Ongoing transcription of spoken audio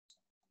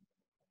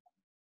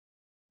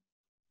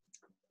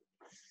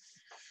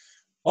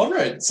All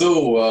right,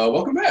 so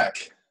welcome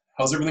back.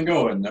 How's everything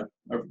going?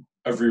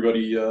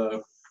 Everybody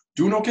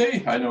doing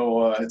okay? I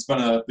know it's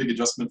been a big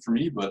adjustment for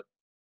me, but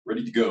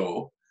ready to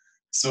go.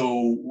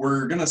 So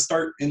we're going to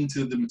start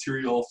into the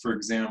material for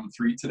exam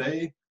 3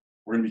 today.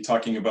 We're going to be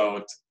talking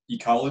about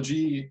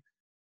ecology,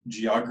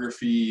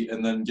 geography,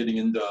 and then getting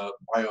into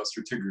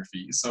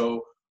biostratigraphy.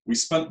 So we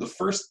spent the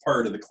first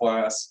part of the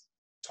class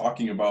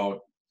talking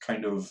about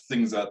kind of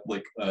things at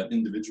like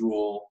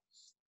individual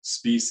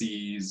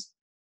species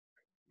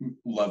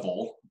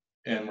level,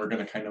 and we're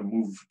going to kind of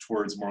move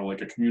towards more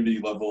like a community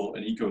level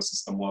and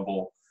ecosystem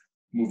level,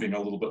 moving a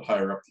little bit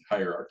higher up the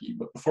hierarchy.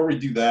 But before we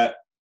do that,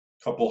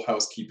 a couple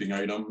housekeeping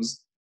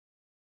items.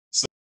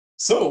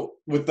 So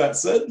with that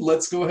said,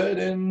 let's go ahead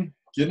and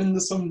get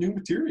into some new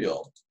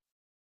material.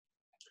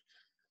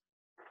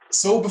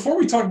 So before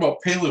we talk about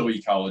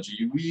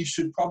paleoecology, we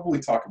should probably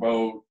talk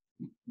about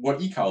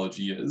what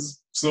ecology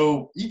is.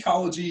 So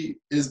ecology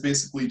is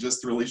basically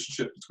just the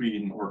relationship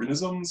between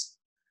organisms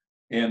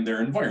and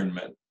their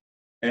environment.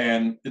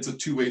 And it's a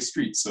two-way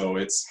street, so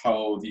it's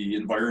how the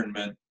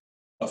environment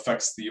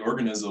affects the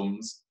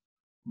organisms,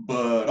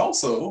 but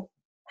also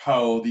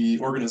how the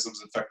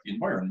organisms affect the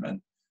environment.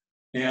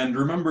 And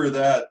remember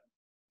that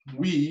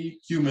we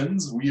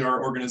humans, we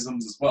are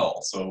organisms as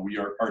well, so we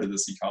are part of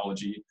this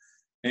ecology.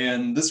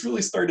 And this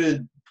really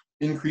started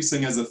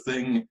increasing as a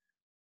thing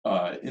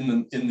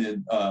in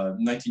the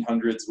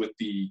 1900s with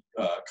the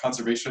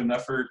conservation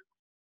effort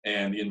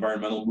and the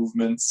environmental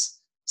movements.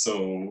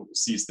 So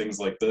sees things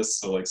like this,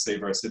 so like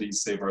save our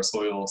cities, save our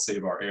soil,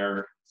 save our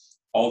air.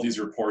 All these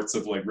reports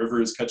of like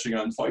rivers catching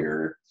on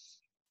fire,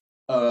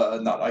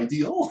 not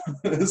ideal.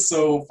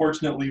 So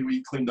fortunately,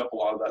 we cleaned up a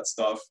lot of that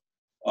stuff.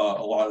 A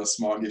lot of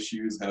smog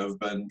issues have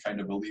been kind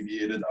of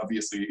alleviated.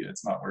 Obviously,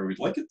 it's not where we'd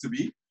like it to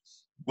be,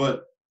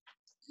 but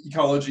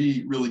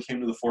ecology really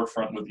came to the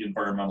forefront with the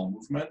environmental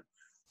movement.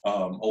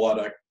 A lot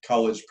of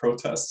college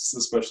protests,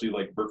 especially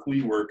like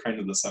Berkeley, were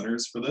kind of the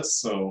centers for this.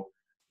 So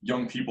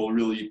young people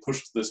really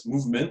pushed this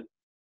movement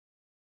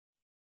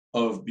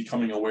of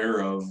becoming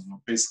aware of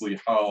basically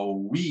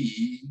how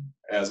we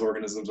as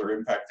organisms are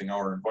impacting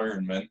our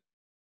environment.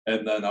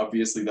 And then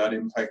obviously that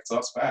impacts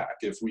us back.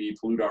 If we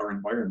pollute our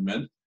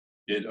environment,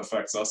 it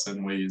affects us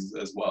in ways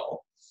as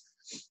well.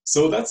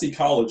 So that's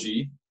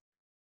ecology.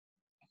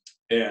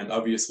 And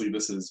obviously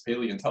this is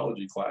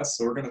paleontology class.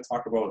 So we're going to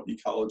talk about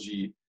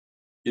ecology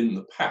in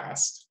the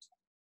past,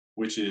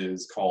 which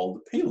is called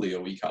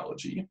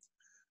paleoecology.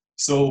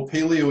 So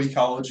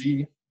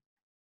paleoecology,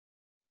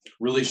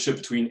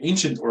 relationship between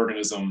ancient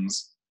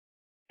organisms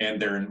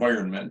and their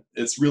environment.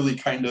 It's really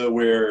kind of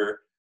where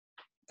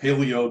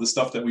paleo, the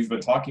stuff that we've been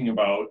talking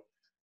about,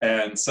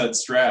 and said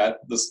strat,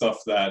 the stuff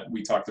that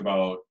we talked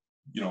about,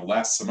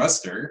 last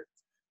semester,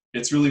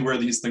 it's really where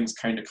these things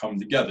kind of come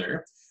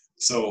together.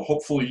 So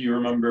hopefully you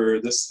remember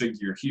this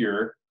figure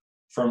here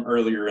from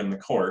earlier in the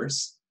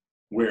course,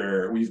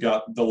 where we've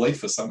got the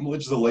life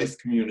assemblage, the life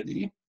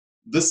community.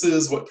 This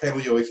is what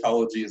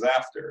paleoecology is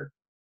after.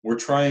 We're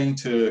trying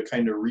to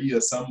kind of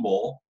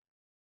reassemble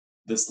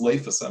this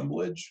life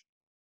assemblage,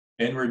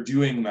 and we're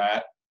doing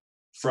that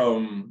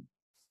from,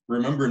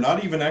 remember,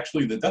 not even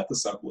actually the death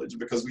assemblage,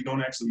 because we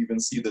don't actually even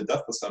see the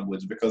death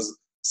assemblage, because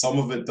some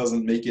of it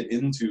doesn't make it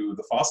into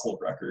the fossil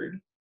record.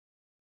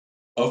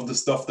 Of the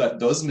stuff that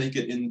does make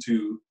it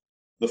into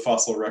the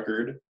fossil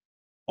record,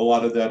 a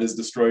lot of that is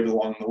destroyed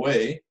along the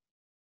way,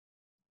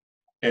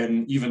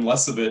 and even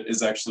less of it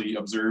is actually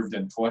observed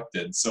and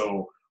collected.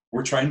 So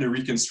we're trying to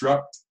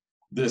reconstruct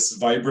this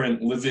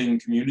vibrant living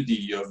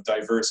community of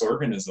diverse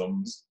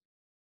organisms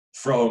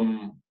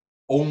from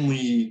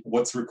only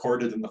what's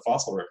recorded in the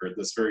fossil record,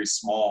 this very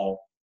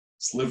small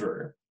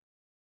sliver.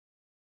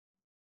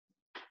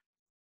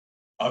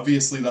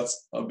 Obviously,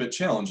 that's a bit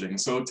challenging.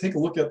 So take a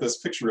look at this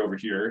picture over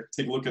here.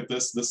 Take a look at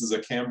this. This is a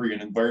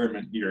Cambrian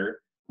environment here,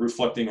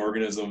 reflecting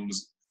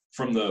organisms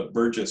from the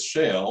Burgess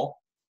Shale.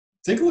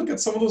 Take a look at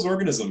some of those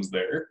organisms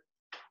there.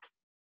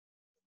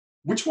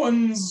 Which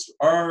ones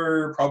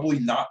are probably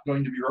not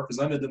going to be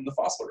represented in the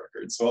fossil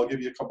record? So I'll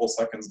give you a couple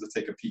seconds to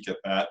take a peek at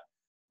that.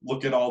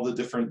 Look at all the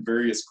different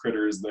various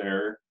critters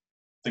there.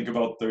 Think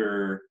about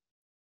their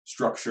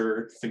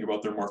structure. Think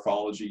about their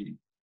morphology.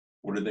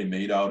 What are they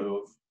made out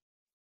of?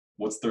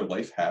 What's their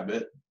life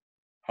habit?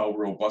 How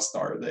robust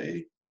are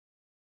they?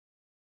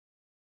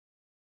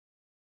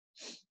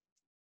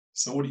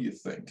 So what do you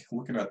think?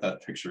 Looking at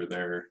that picture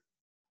there.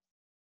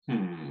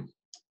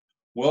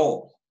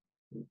 Well,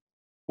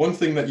 one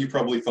thing that you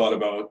probably thought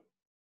about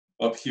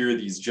up here,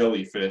 these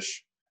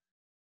jellyfish,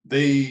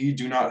 they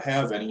do not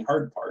have any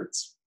hard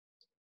parts.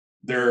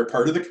 They're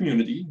part of the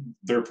community.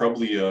 They're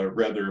probably a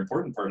rather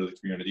important part of the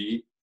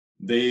community.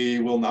 They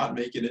will not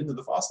make it into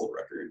the fossil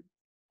record.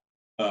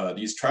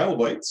 These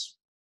trilobites,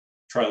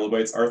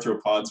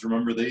 arthropods,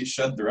 remember they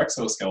shed their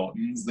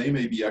exoskeletons. They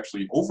may be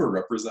actually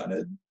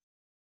overrepresented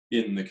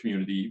in the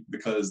community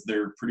because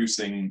they're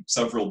producing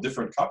several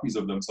different copies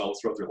of themselves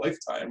throughout their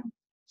lifetime.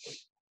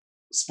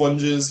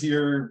 Sponges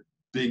here,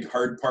 big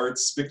hard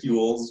parts,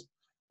 spicules,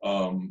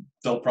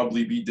 They'll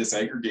probably be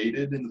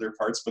disaggregated into their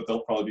parts, but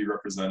they'll probably be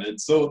represented.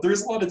 So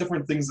there's a lot of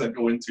different things that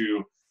go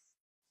into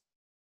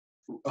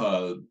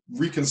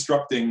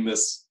reconstructing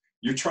this.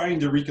 You're trying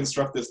to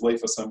reconstruct this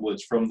life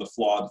assemblage from the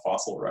flawed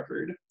fossil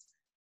record.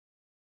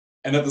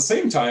 And at the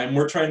same time,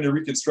 we're trying to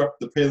reconstruct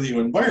the paleo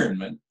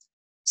environment.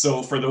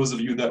 So for those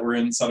of you that were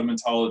in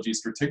sedimentology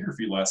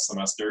stratigraphy last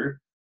semester,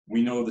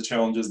 we know the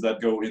challenges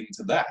that go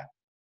into that.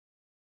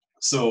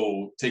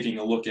 So taking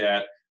a look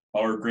at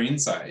our grain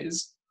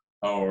size,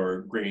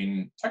 our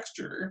grain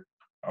texture,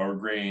 our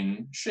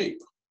grain shape,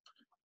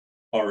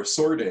 our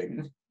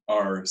sorting,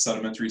 our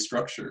sedimentary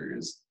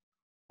structures.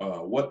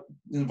 What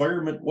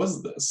environment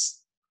was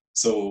this?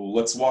 So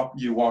let's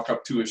walk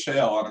up to a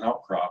shale on an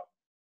outcrop.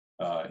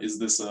 Is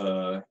this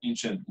an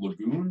ancient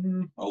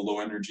lagoon, a low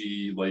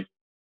energy like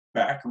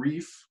back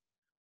reef?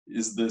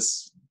 Is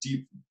this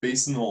deep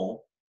basinal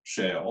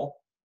shale?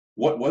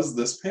 What was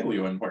this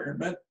paleo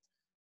environment?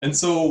 And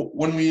so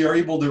when we are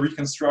able to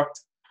reconstruct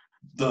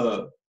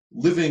the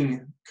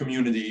living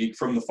community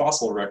from the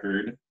fossil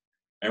record,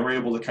 and we're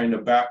able to kind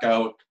of back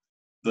out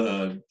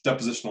the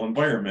depositional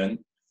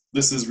environment,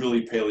 this is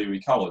really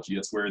paleoecology.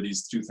 It's where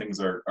these two things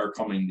are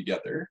coming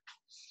together.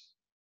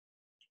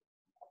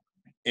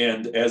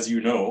 And as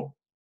you know,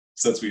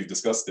 since we've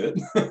discussed it,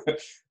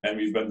 and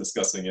we've been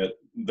discussing it,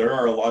 there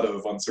are a lot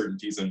of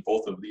uncertainties in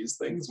both of these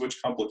things,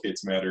 which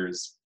complicates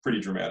matters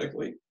pretty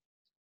dramatically.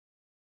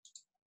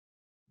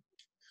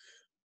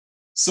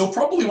 So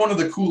probably one of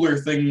the cooler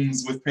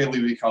things with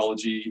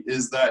paleoecology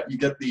is that you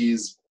get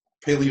these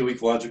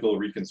paleoecological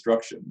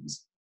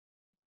reconstructions.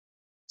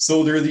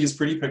 So there are these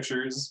pretty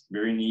pictures,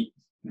 very neat,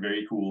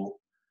 very cool.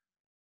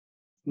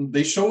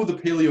 They show the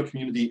paleo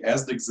community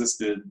as it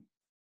existed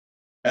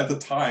at the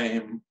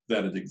time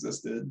that it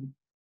existed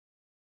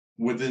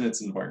within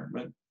its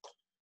environment.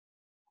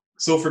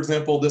 So for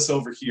example, this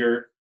over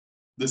here,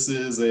 this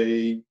is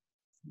a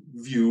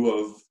view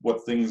of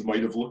what things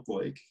might have looked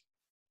like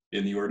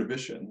in the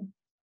Ordovician.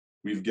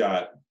 We've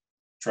got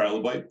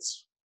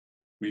trilobites,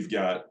 we've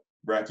got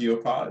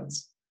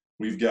brachiopods,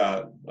 we've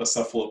got a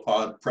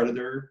cephalopod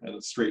predator and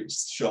a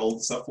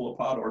straight-shelled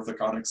cephalopod,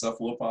 orthochonic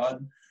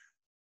cephalopod,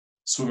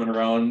 swimming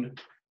around,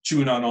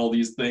 chewing on all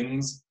these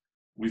things.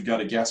 We've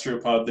got a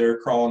gastropod there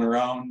crawling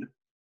around.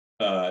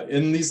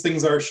 And these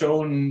things are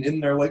shown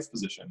in their life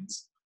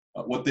positions,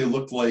 what they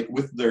looked like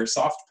with their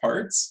soft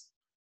parts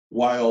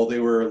while they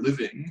were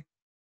living,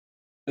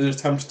 in an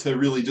attempt to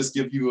really just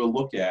give you a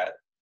look at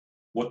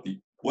what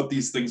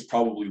these things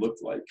probably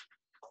looked like.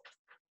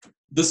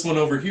 This one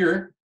over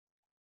here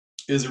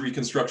is a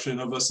reconstruction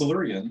of a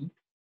Silurian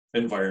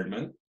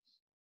environment.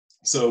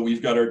 So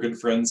we've got our good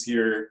friends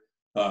here,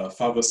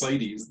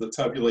 Favosites, the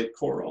tabulate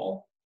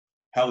coral,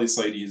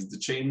 Halicites, the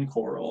chain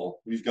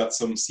coral. We've got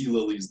some sea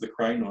lilies, the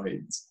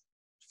crinoids,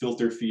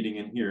 filter feeding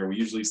in here. We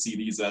usually see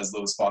these as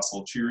those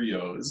fossil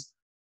Cheerios,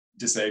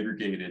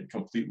 disaggregated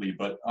completely.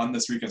 But on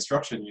this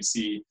reconstruction, you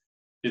see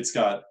it's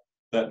got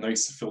that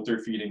nice filter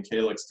feeding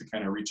calyx to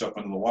kind of reach up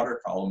into the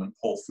water column and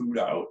pull food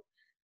out.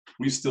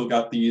 We've still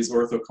got these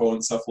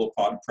orthochoan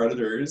cephalopod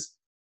predators.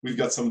 We've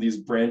got some of these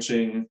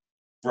branching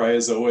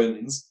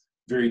bryozoans,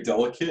 very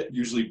delicate,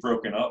 usually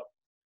broken up.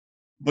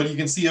 But you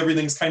can see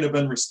everything's kind of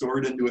been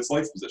restored into its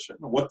life position.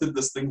 What did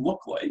this thing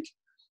look like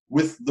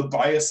with the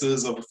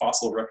biases of the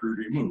fossil record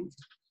removed?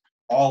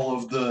 All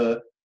of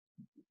the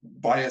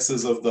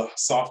biases of the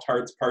soft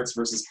hard parts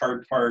versus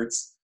hard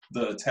parts,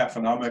 the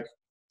taphonomic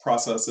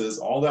processes,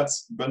 all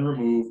that's been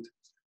removed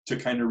to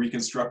kind of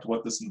reconstruct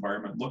what this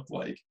environment looked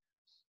like.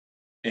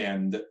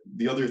 And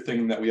the other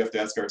thing that we have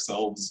to ask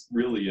ourselves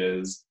really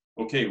is,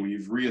 okay,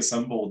 we've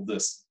reassembled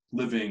this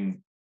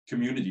living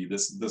community,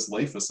 this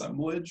life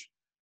assemblage.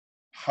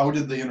 How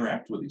did they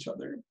interact with each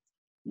other?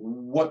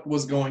 What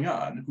was going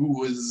on? Who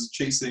was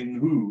chasing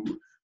who?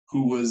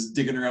 Who was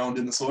digging around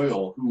in the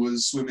soil? Who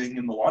was swimming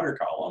in the water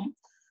column?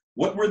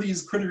 What were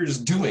these critters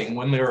doing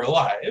when they were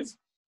alive?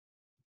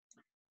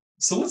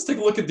 So let's take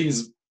a look at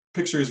these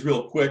pictures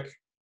real quick.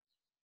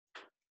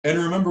 And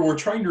remember, we're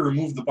trying to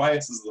remove the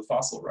biases of the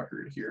fossil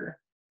record here.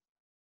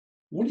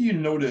 What do you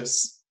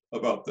notice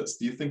about this?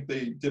 Do you think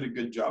they did a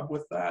good job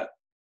with that?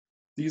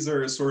 These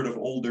are sort of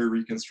older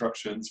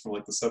reconstructions from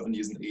like the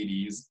 70s and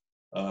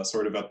 80s,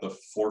 sort of at the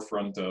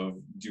forefront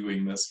of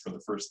doing this for the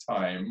first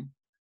time.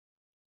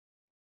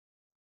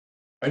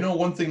 I know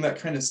one thing that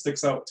kind of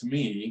sticks out to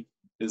me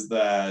is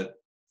that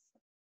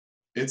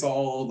it's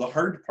all the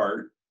hard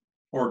part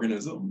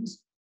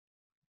organisms.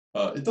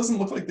 It doesn't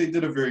look like they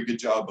did a very good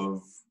job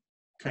of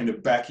kind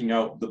of backing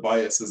out the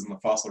biases in the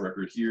fossil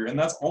record here, and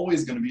that's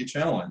always going to be a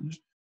challenge.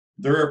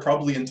 There are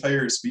probably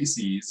entire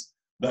species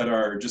that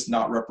are just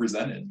not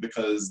represented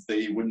because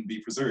they wouldn't be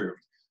preserved.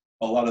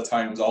 A lot of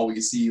times all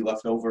we see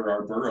left over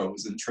are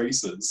burrows and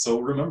traces. So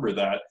remember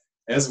that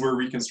as we're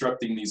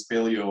reconstructing these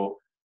paleo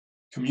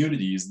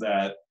communities,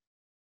 that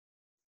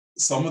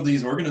some of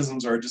these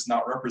organisms are just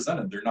not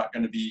represented. They're not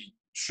going to be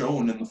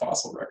shown in the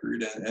fossil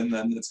record, and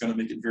then it's going to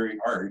make it very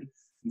hard.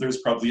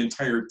 There's probably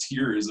entire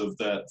tiers of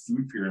that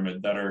food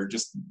pyramid that are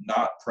just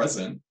not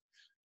present.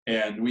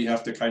 And we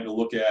have to kind of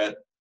look at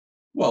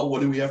Well,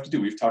 what do we have to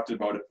do? We've talked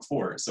about it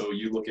before. So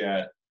you look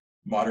at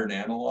modern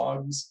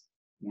analogs.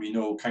 We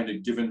know kind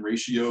of given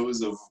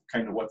ratios of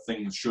kind of what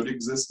things should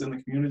exist in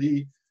the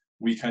community.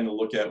 We kind of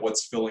look at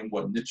what's filling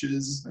what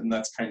niches, and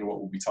that's kind of what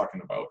we'll be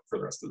talking about for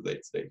the rest of the day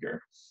today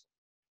here.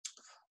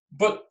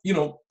 But, you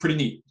know, pretty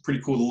neat,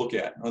 pretty cool to look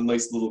at. A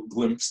nice little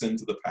glimpse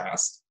into the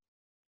past.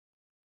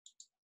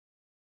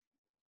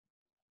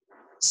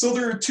 So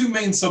there are two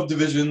main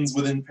subdivisions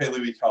within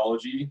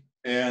paleoecology,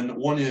 and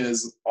one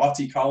is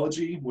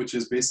ecology, which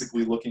is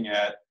basically looking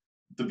at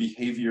the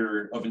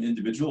behavior of an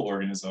individual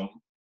organism,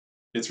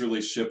 its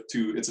relationship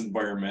to its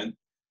environment.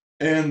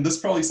 And this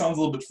probably sounds a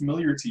little bit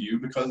familiar to you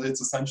because it's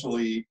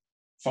essentially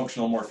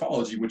functional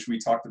morphology, which we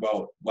talked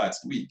about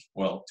last week.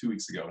 Well, 2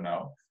 weeks ago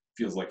now,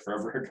 feels like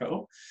forever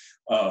ago.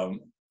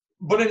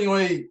 But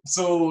anyway,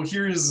 so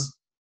here's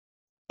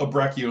a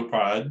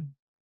brachiopod.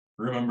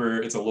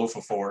 Remember, it's a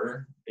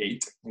lophophore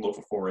 8,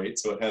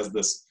 so it has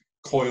this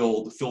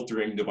coiled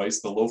filtering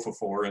device, the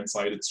lophophore,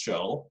 inside its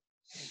shell.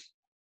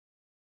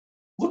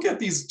 Look at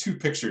these two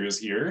pictures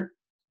here.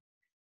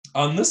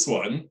 On this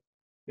one,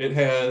 it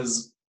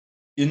has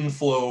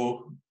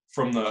inflow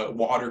from the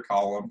water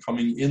column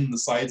coming in the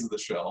sides of the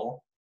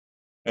shell,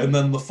 and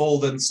then the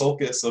fold and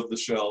sulcus of the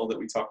shell that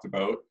we talked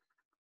about,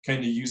 kind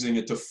of using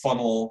it to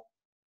funnel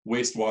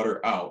wastewater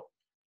out.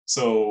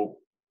 So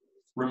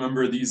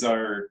remember, these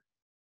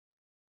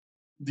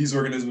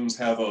organisms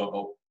have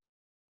a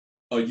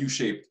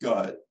U-shaped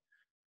gut.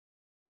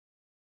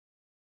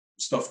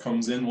 Stuff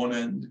comes in one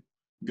end,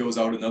 goes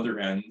out another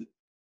end.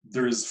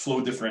 There's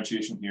flow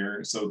differentiation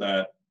here so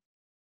that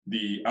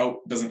the out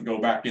doesn't go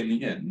back in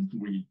the in.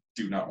 We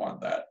do not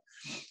want that.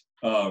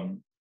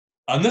 On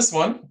this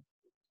one,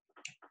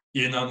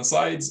 in on the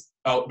sides,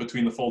 out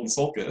between the fold and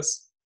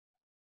sulcus.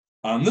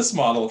 On this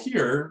model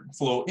here,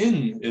 flow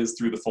in is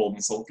through the fold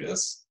and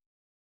sulcus,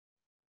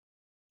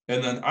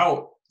 and then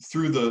out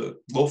through the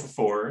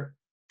lophophore,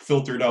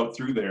 filtered out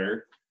through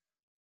there.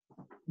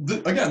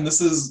 Again,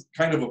 this is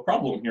kind of a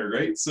problem here,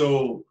 right?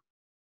 So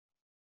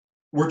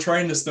we're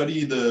trying to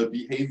study the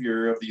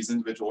behavior of these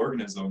individual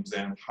organisms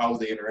and how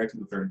they interact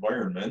with their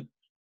environment.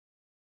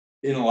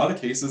 In a lot of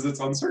cases, it's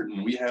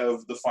uncertain. We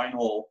have the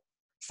final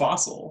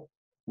fossil.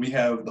 We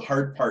have the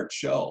hard part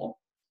shell.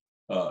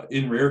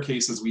 In rare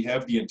cases, we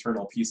have the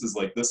internal pieces.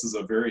 Like this is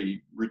a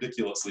very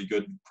ridiculously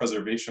good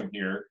preservation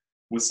here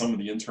with some of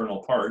the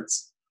internal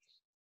parts.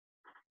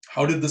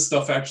 How did this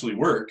stuff actually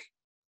work?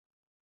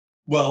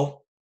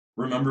 Well,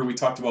 remember we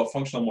talked about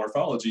functional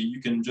morphology.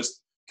 You can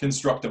just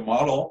construct a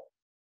model,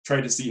 try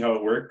to see how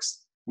it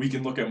works. We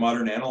can look at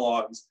modern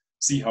analogs,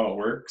 see how it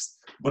works.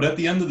 But at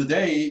the end of the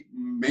day,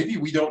 maybe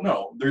we don't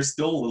know. There's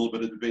still a little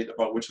bit of debate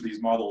about which of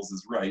these models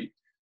is right.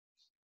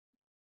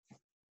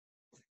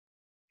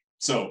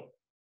 So,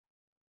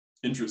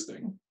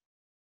 interesting.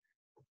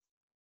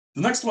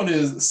 The next one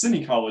is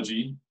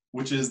synecology,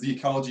 which is the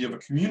ecology of a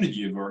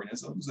community of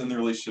organisms and their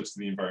relationships to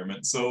the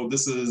environment. So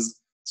this is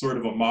sort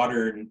of a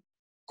modern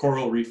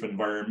coral reef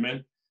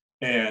environment,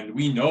 and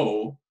we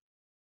know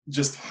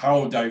just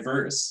how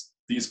diverse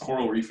these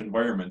coral reef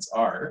environments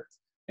are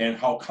and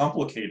how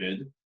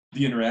complicated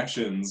the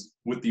interactions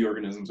with the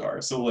organisms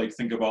are. So like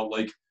think about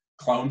like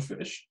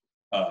clownfish.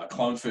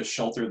 Clownfish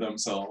shelter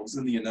themselves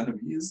in the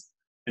anemones.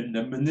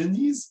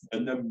 Anemones,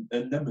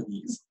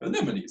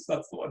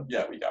 that's the one.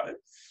 Yeah, we got it.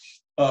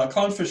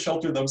 Clownfish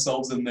shelter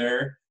themselves in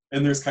there,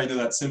 and there's kind of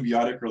that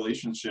symbiotic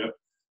relationship.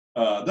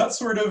 That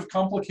sort of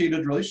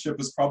complicated relationship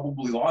is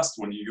probably lost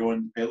when you go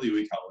into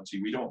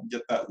paleoecology. We don't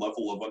get that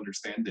level of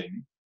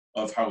understanding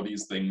of how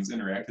these things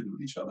interacted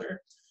with each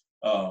other.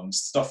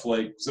 Stuff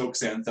like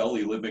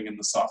zooxanthellae living in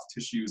the soft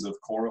tissues of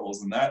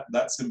corals, and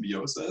that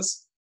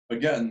symbiosis.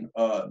 Again,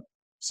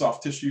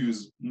 soft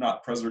tissues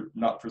not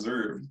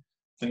preserved.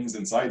 Things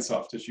inside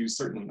soft tissues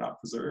certainly not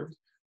preserved.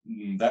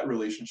 That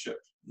relationship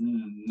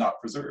not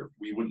preserved.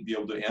 We wouldn't be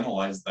able to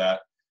analyze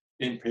that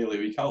in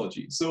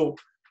paleoecology. So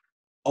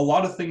a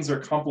lot of things are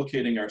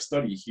complicating our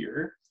study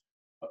here.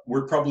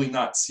 We're probably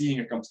not seeing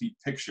a complete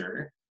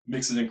picture. It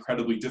makes it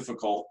incredibly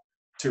difficult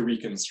to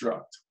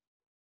reconstruct.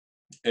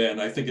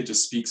 And I think it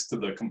just speaks to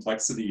the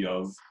complexity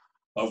of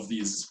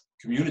these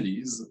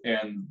communities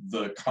and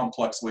the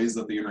complex ways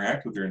that they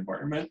interact with their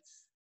environment.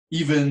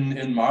 Even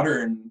in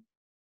modern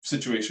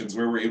situations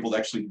where we're able to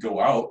actually go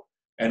out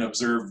and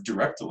observe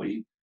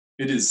directly,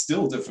 it is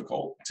still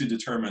difficult to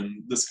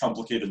determine this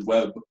complicated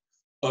web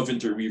of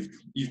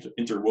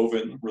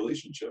interwoven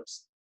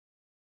relationships.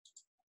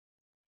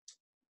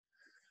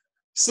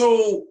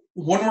 So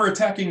when we're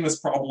attacking this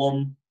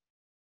problem,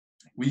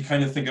 we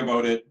kind of think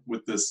about it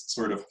with this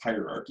sort of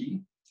hierarchy.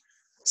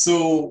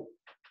 So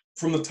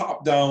from the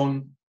top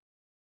down,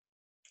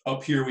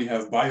 up here we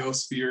have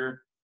biosphere,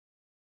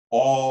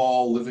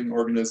 all living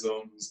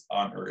organisms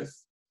on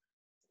Earth.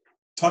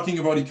 Talking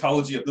about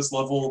ecology at this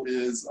level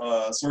is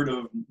sort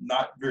of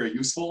not very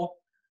useful.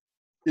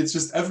 It's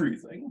just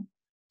everything.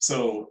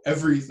 So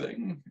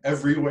everything,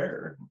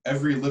 everywhere,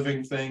 every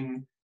living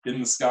thing in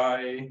the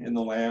sky, in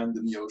the land,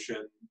 in the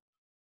ocean,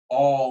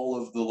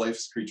 all of the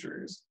life's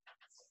creatures.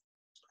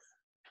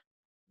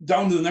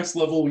 Down to the next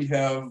level, we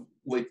have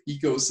like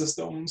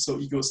ecosystems. So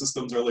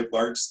ecosystems are like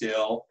large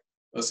scale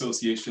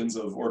associations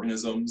of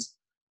organisms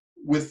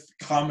with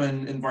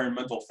common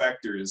environmental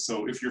factors.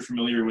 So if you're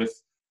familiar with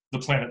the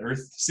Planet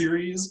Earth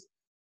series,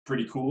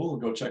 pretty cool,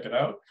 go check it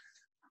out.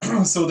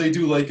 So they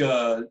do like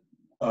a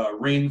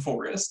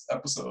rainforest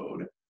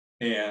episode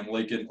and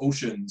like an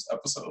oceans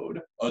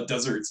episode, a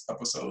deserts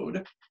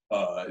episode,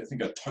 I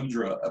think a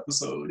tundra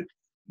episode.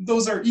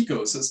 Those are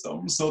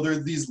ecosystems. So they're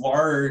these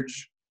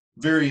large,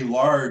 very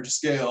large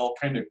scale,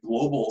 kind of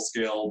global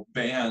scale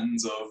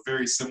bands of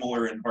very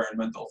similar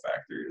environmental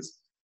factors.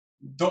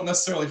 Don't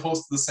necessarily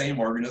host the same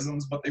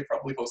organisms, but they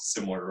probably host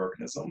similar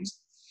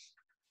organisms.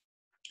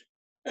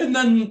 And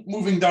then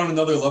moving down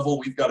another level,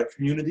 we've got a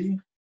community.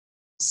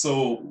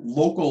 So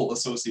local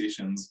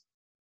associations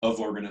of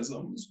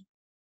organisms.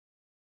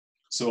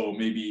 So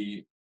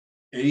maybe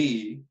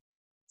a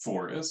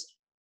forest,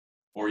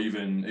 or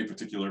even a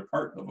particular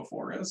part of a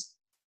forest,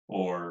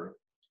 or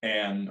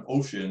an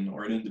ocean,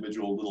 or an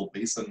individual little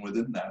basin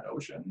within that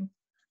ocean.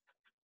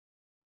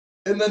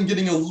 And then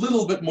getting a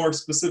little bit more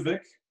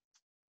specific,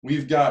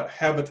 we've got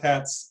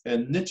habitats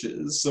and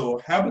niches.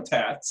 So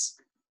habitats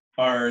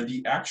are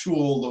the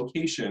actual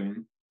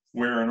location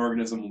where an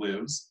organism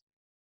lives,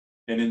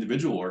 an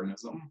individual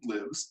organism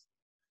lives.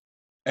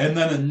 And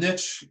then a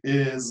niche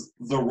is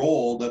the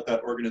role that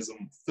that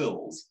organism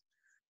fills.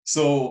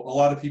 So a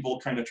lot of people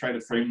kind of try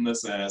to frame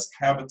this as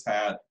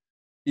habitat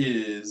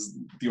is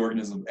the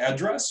organism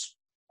address,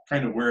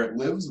 kind of where it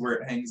lives, where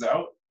it hangs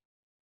out.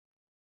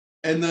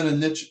 And then a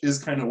niche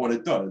is kind of what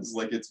it does,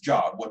 like its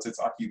job, what's its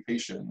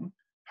occupation.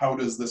 How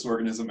does this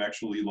organism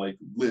actually like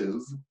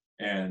live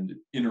and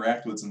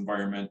interact with its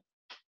environment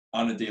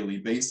on a daily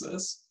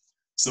basis?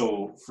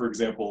 So for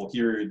example,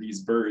 here are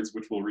these birds,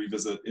 which we'll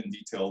revisit in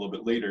detail a little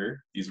bit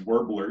later, these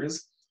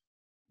warblers.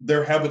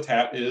 Their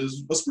habitat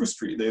is a spruce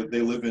tree.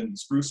 They live in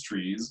spruce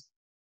trees,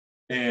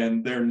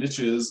 and their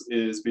niches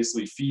is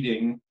basically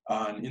feeding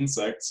on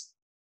insects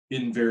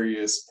in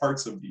various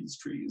parts of these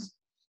trees.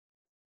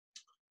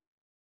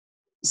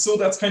 So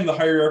that's kind of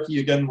the hierarchy,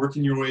 again,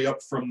 working your way up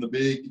from the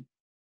big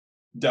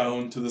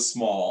down to the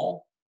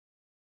small.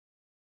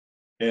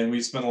 And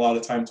we spent a lot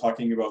of time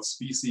talking about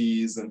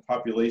species and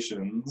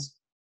populations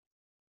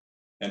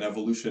and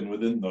evolution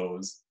within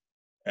those.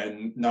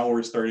 And now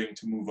we're starting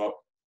to move up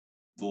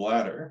the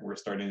ladder. We're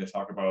starting to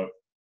talk about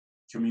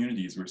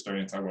communities. We're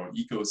starting to talk about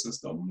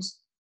ecosystems.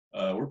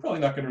 We're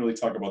probably not going to really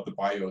talk about the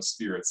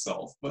biosphere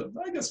itself, but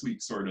I guess we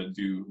sort of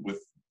do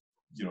with,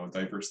 you know,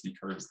 diversity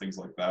curves, things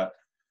like that.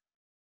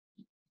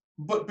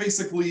 But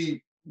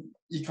basically,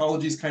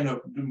 ecology is kind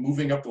of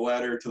moving up the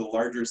ladder to the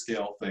larger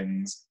scale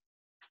things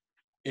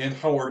and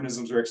how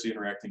organisms are actually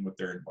interacting with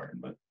their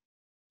environment.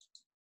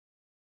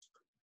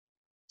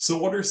 So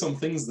what are some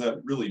things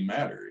that really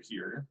matter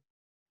here?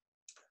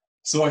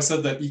 So I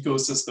said that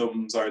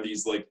ecosystems are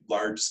these like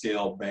large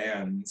scale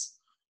bands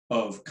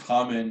of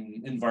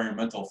common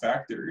environmental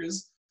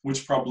factors,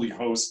 which probably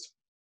host,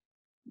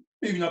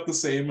 maybe not the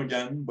same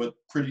again, but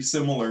pretty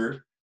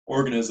similar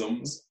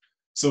organisms.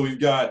 So we've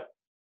got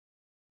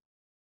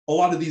a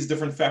lot of these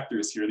different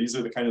factors here. These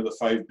are the kind of the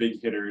 5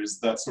 big hitters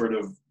that sort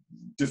of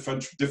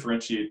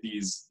differentiate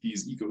these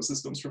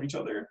ecosystems from each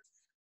other.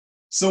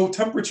 So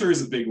temperature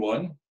is a big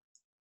one.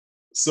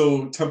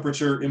 So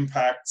temperature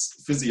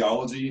impacts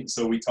physiology.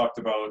 So we talked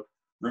about,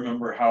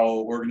 remember how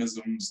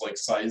organisms like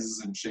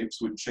sizes and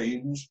shapes would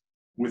change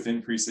with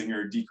increasing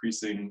or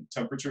decreasing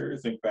temperature.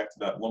 Think back to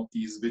that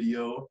lumpties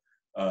video,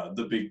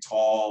 the big,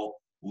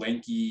 tall,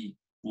 lanky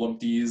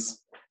lumpties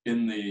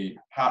in the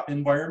hot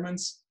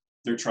environments.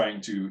 They're trying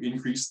to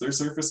increase their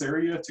surface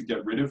area to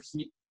get rid of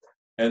heat.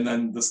 And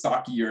then the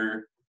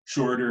stockier,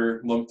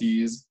 shorter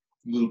lumpties,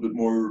 a little bit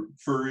more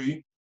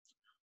furry,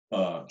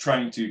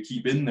 trying to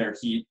keep in their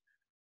heat.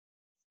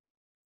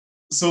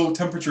 So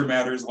temperature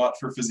matters a lot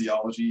for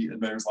physiology,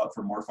 it matters a lot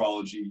for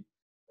morphology,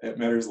 it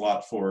matters a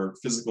lot for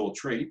physical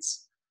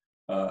traits,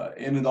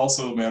 and it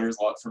also matters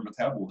a lot for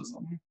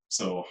metabolism,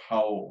 so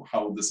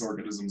how this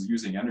organism is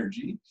using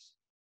energy.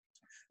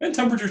 And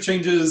temperature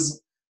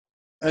changes,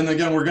 and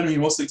again, we're going to be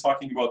mostly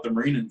talking about the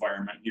marine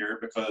environment here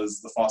because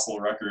the fossil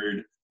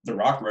record, the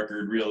rock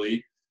record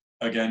really,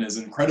 again, is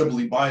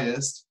incredibly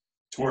biased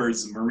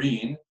towards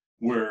marine.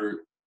 We're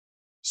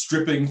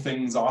stripping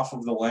things off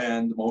of the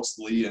land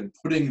mostly and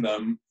putting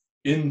them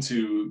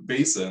into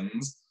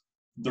basins.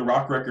 The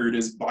rock record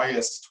is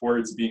biased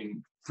towards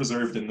being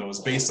preserved in those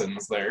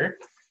basins there.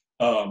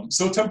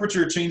 So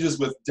temperature changes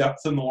with depth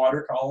in the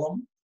water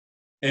column,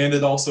 and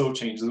it also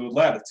changes with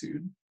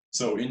latitude.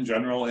 So in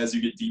general, as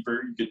you get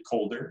deeper, you get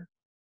colder.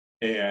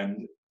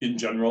 And in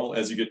general,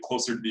 as you get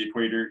closer to the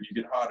equator, you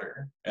get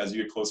hotter. As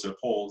you get closer to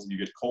poles, you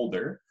get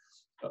colder.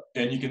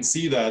 And you can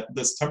see that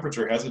this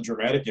temperature has a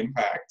dramatic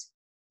impact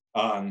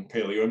on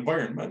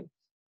paleoenvironment,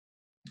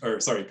 or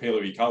sorry,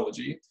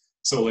 paleoecology.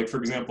 So like, for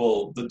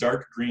example, the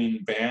dark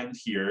green band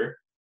here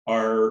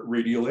are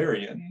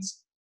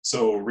radiolarians.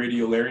 So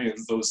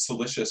radiolarians, those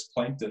siliceous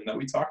plankton that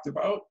we talked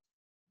about,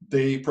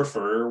 they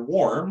prefer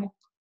warm,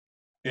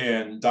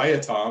 and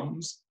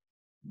diatoms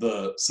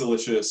the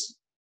siliceous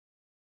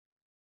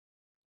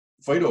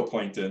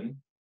phytoplankton,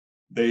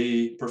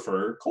 they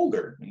prefer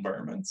colder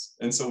environments.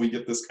 And so we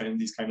get these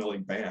kind of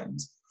like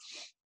bands.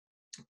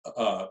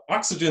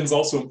 Oxygen is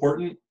also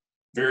important,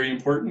 very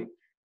important.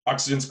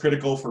 Oxygen's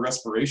critical for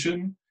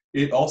respiration.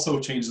 It also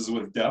changes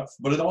with depth,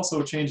 but it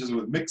also changes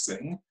with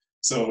mixing.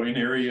 So in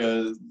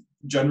areas,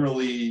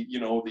 generally, you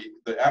know,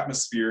 the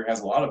atmosphere has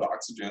a lot of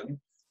oxygen.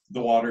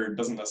 The water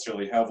doesn't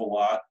necessarily have a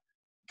lot.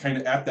 Kind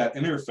of at that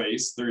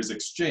interface, there's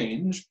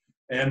exchange,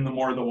 and the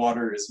more the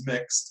water is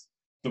mixed,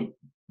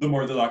 the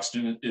more the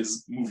oxygen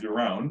is moved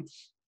around.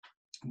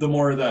 The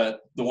more that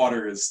the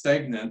water is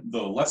stagnant,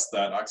 the less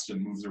that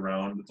oxygen moves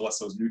around, the less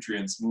those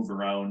nutrients move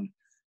around.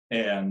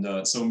 And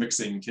so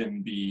mixing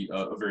can be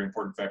a very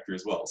important factor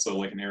as well. So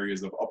like in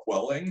areas of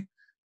upwelling,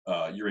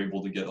 you're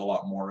able to get a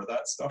lot more of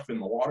that stuff in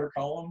the water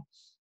column.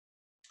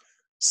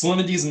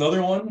 Salinity is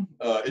another one.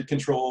 It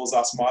controls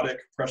osmotic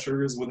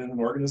pressures within an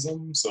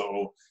organism.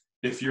 So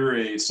if you're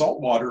a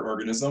saltwater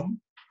organism,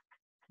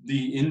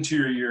 the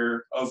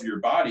interior of your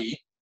body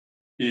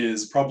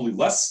is probably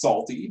less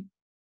salty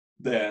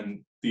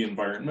than the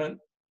environment.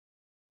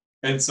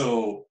 And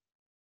so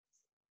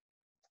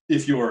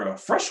if you're a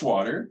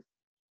freshwater,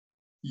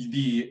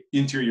 the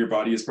interior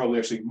body is probably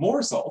actually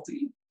more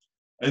salty.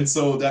 And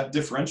so that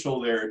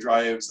differential there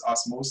drives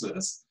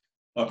osmosis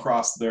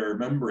across their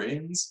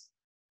membranes.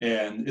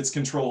 And it's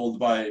controlled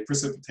by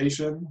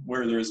precipitation,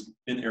 where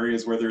in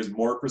areas where there's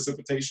more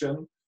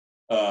precipitation,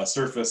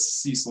 surface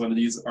sea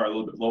salinities are a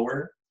little bit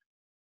lower.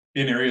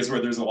 In areas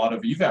where there's a lot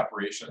of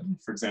evaporation,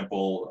 for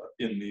example,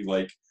 in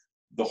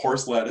the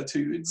horse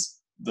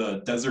latitudes, the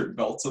desert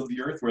belts of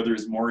the earth, where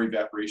there's more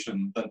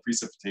evaporation than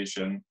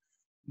precipitation,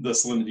 the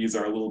salinities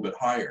are a little bit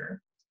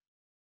higher.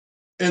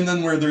 And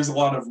then where there's a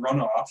lot of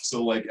runoff,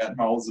 so like at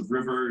mouths of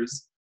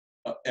rivers,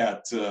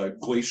 at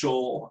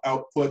glacial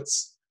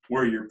outputs,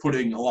 where you're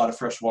putting a lot of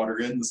fresh water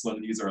in, the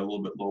salinities are a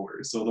little bit lower.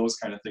 So those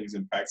kind of things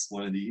impact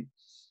salinity.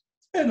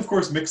 And of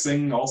course,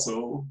 mixing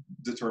also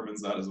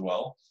determines that as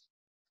well.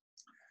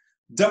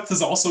 Depth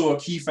is also a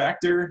key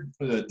factor.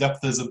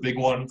 Depth is a big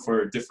one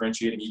for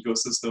differentiating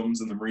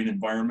ecosystems in the marine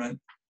environment.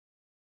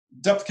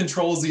 Depth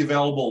controls the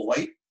available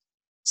light.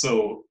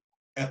 So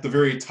at the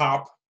very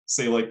top,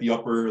 say like the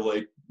upper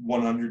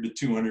 100 to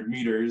 200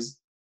 meters,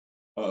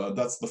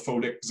 that's the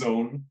photic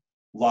zone.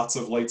 Lots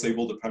of light's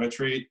able to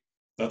penetrate.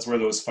 That's where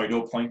those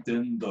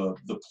phytoplankton,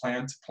 the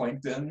plant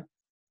plankton,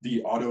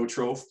 the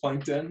autotroph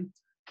plankton,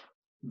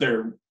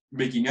 they're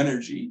making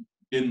energy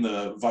in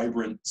the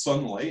vibrant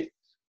sunlight.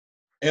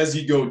 As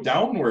you go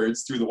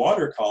downwards through the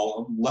water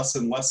column, less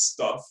and less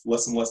stuff,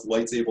 less and less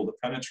light's able to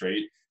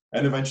penetrate,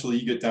 and eventually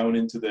you get down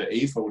into the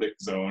aphotic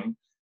zone,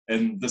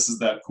 and this is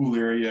that cool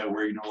area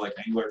where, you know, like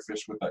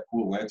anglerfish with that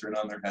cool lantern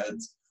on their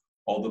heads,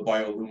 all the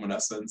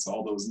bioluminescence,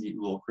 all those neat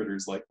little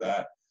critters like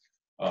that.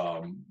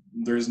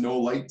 There's no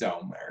light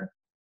down there.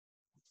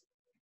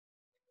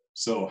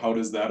 So how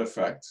does that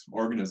affect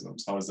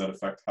organisms? How does that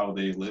affect how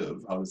they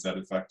live? How does that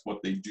affect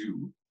what they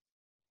do?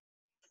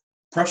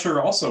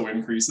 Pressure also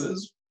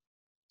increases.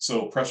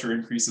 So pressure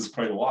increases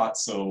quite a lot.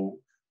 So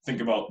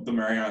think about the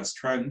Marianas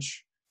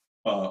Trench.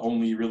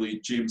 Only really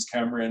James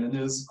Cameron and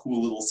his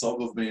cool little sub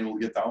have been able to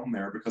get down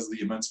there because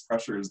the immense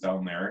pressure is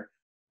down there.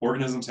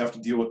 Organisms have to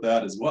deal with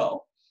that as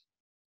well.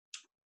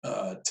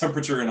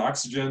 Temperature and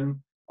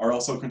oxygen are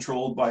also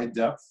controlled by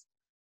depth.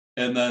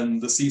 And then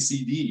the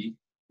CCD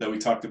that we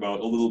talked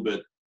about a little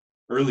bit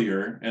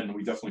earlier, and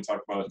we definitely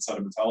talked about in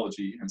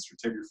sedimentology and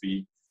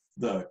stratigraphy,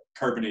 the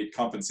carbonate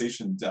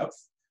compensation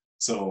depth.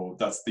 So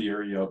that's the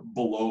area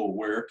below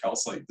where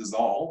calcite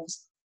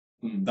dissolves.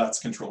 That's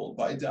controlled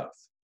by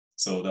depth.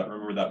 So that,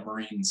 remember that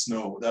marine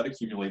snow that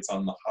accumulates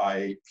on the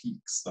high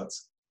peaks,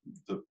 that's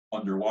the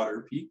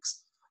underwater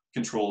peaks,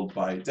 controlled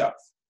by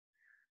depth.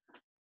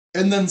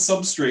 And then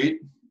substrate,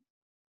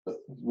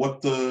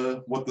 what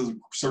the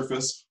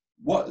surface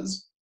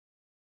was.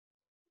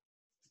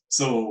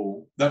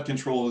 So that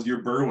controls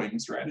your burrowing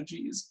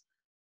strategies.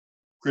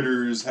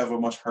 Critters have a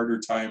much harder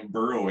time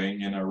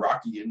burrowing in a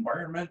rocky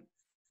environment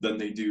than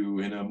they do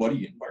in a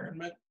muddy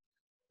environment.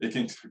 It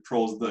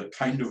controls the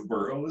kind of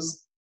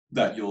burrows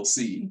that you'll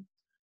see.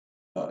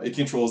 It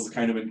controls the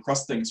kind of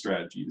encrusting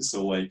strategies.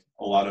 So like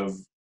a lot of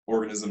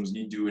organisms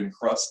need to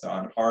encrust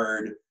on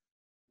hard,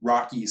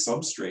 rocky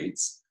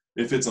substrates.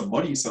 If it's a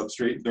muddy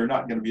substrate, they're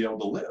not going to be able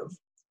to live.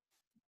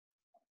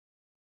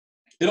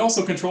 It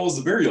also controls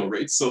the burial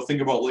rates. So think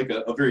about like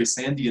a very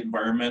sandy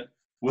environment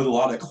with a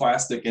lot of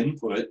clastic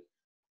input.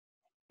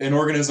 An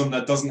organism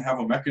that doesn't have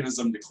a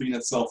mechanism to clean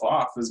itself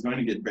off is going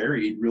to get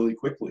buried really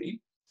quickly.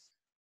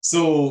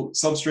 So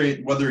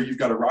substrate, whether you've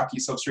got a rocky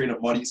substrate, a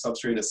muddy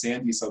substrate, a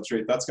sandy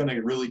substrate, that's going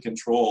to really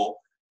control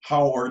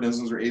how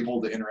organisms are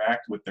able to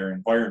interact with their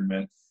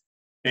environment.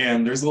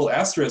 And there's a little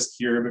asterisk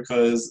here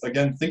because,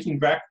 again, thinking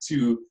back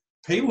to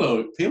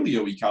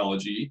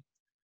paleoecology,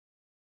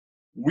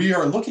 we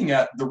are looking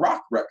at the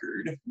rock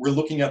record. We're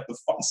looking at the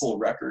fossil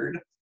record.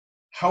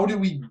 How do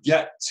we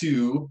get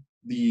to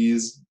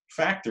these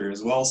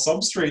factors? Well,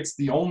 substrate's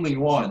the only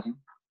one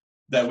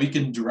that we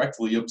can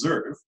directly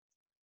observe.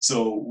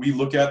 So we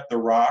look at the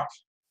rock,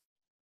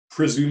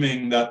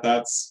 presuming that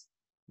that's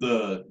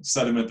the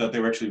sediment that they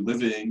were actually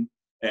living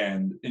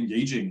and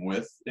engaging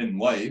with in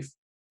life.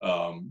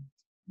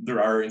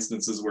 There are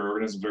instances where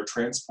organisms are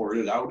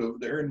transported out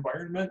of their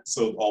environment,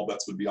 so all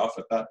bets would be off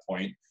at that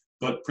point.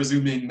 But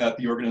presuming that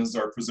the organisms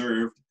are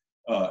preserved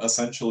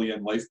essentially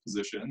in life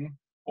position,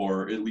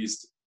 or at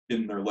least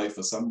in their life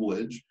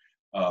assemblage,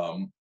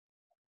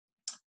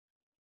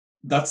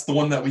 that's the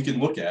one that we can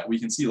look at. We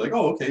can see like,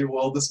 oh, okay,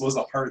 well, this was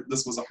a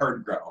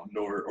hard ground,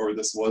 or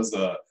this was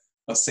a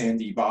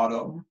sandy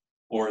bottom,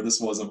 or this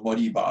was a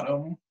muddy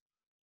bottom.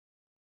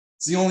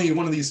 It's the only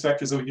one of these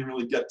factors that we can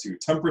really get to.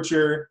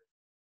 Temperature,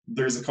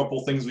 there's a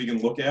couple things we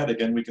can look at.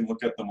 Again, we can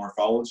look at the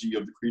morphology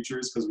of the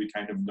creatures because we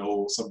kind of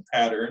know some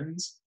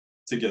patterns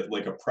to get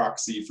like a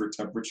proxy for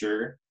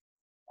temperature.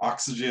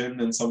 Oxygen,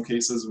 in some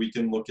cases, we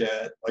can look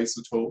at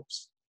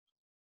isotopes.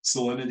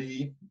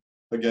 Salinity,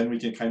 again, we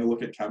can kind of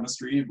look at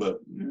chemistry, but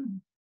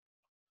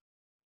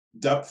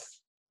depth.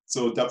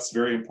 So depth's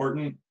very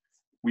important.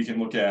 We can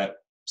look at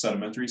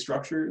sedimentary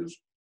structures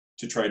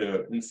to try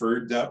to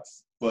infer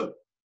depth, but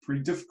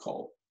pretty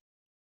difficult.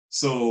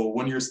 So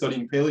when you're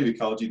studying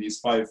paleoecology, these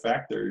 5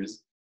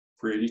 factors,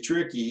 pretty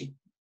tricky.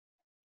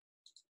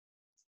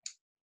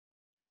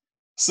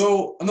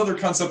 So another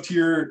concept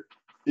here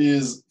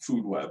is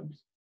food web.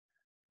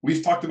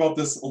 We've talked about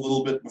this a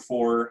little bit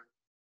before.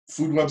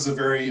 Food web's a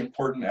very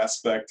important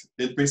aspect.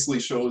 It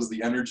basically shows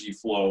the energy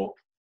flow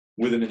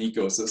within an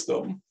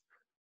ecosystem.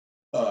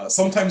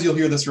 Sometimes you'll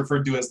hear this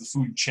referred to as the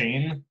food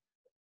chain.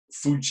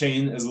 Food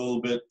chain is a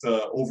little bit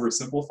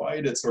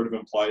oversimplified. It sort of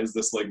implies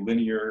this like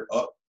linear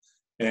up,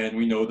 and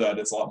we know that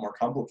it's a lot more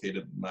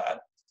complicated than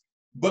that.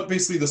 But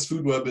basically this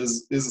food web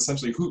is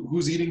essentially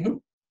who's eating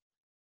who.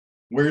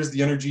 Where's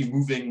the energy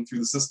moving through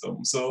the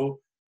system? So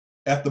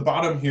at the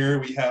bottom here,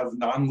 we have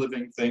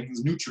non-living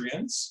things,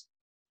 nutrients.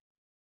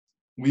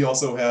 We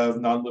also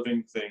have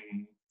non-living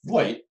thing,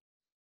 light.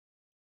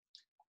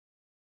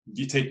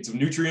 You take some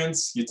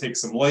nutrients, you take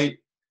some light,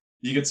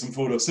 you get some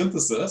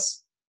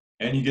photosynthesis,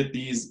 and you get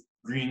these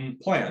green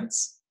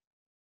plants.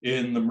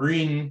 In the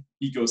marine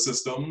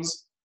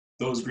ecosystems,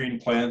 those green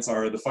plants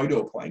are the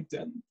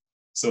phytoplankton.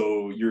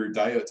 So your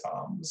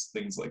diatoms,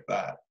 things like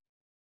that.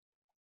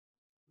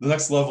 The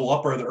next level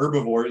up are the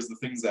herbivores, the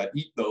things that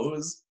eat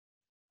those.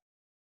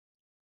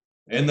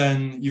 And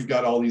then you've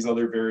got all these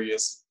other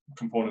various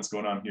components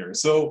going on here.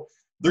 So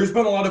there's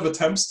been a lot of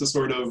attempts to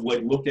sort of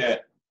like look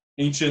at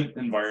ancient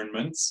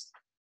environments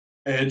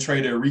and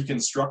try to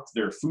reconstruct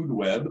their food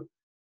web.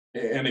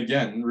 And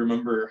again,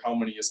 remember how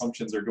many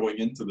assumptions are going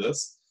into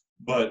this,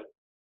 but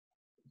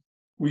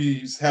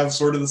we have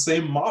sort of the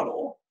same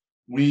model.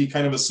 We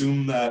kind of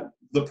assume that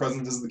the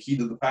present is the key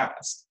to the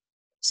past.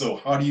 So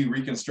how do you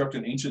reconstruct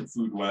an ancient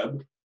food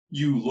web?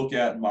 You look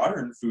at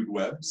modern food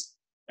webs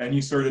and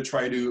you sort of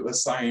try to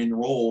assign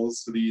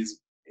roles to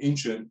these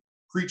ancient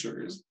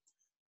creatures.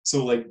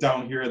 So like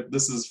down here,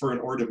 this is for an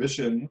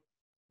Ordovician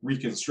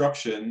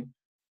reconstruction.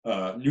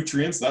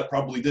 Nutrients, that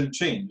probably didn't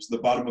change. The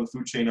bottom of the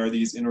food chain are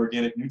these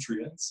inorganic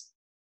nutrients,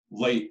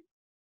 light,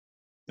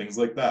 things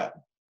like that.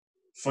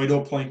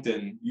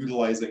 Phytoplankton,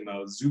 utilizing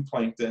those.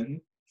 Zooplankton,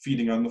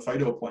 feeding on the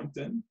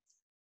phytoplankton.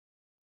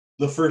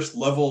 The first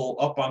level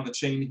up on the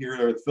chain here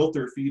are the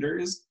filter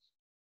feeders.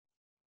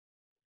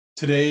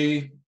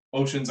 Today,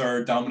 oceans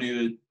are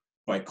dominated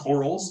by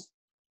corals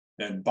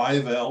and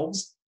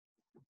bivalves.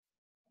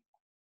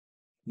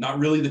 Not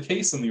really the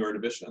case in the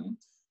Ordovician.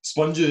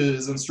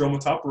 Sponges and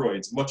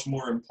stromatoporoids, much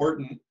more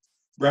important.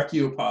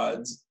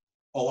 Brachiopods,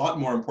 a lot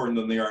more important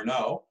than they are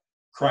now.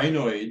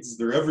 Crinoids,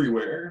 they're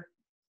everywhere.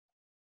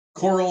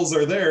 Corals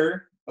are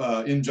there.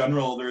 In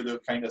general, they're the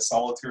kind of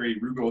solitary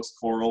rugose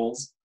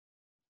corals,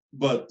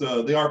 but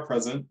they are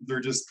present.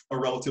 They're just a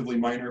relatively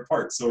minor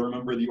part. So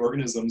remember, the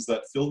organisms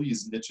that fill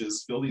these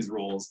niches, fill these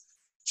roles,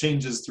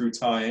 changes through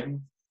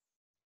time.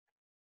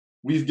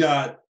 We've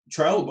got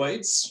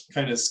trilobites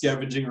kind of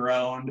scavenging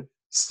around,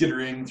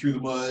 skittering through the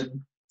mud,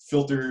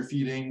 filter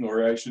feeding,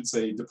 or I should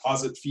say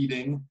deposit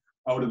feeding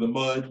out of the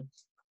mud.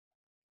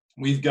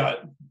 We've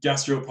got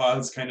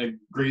gastropods kind of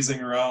grazing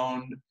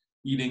around,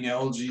 eating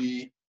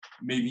algae,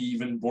 maybe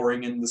even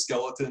boring in the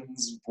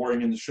skeletons,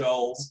 boring in the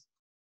shells.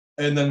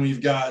 And then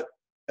we've got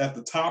at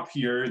the top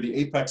here, the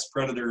apex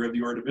predator of the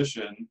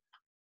Ordovician,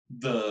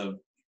 the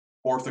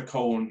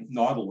orthocone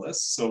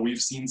nautilus. So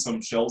we've seen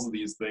some shells of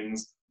these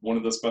things. One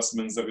of the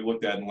specimens that we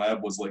looked at in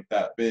lab was like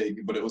that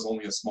big, but it was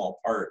only a small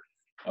part.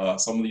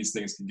 Some of these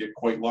things can get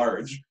quite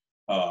large.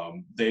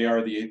 They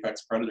are the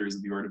apex predators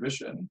of the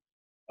Ordovician.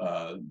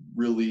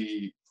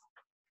 Really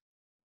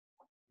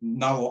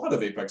not a lot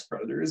of apex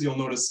predators. You'll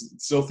notice,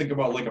 so think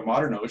about like a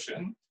modern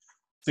ocean.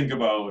 Think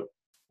about,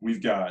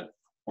 we've got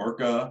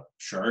orca,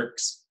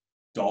 sharks,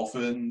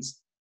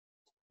 dolphins.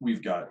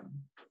 We've got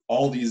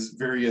all these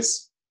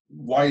various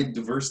wide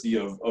diversity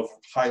of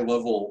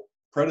high-level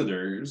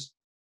predators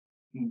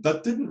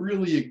that didn't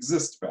really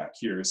exist back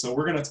here. So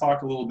we're going to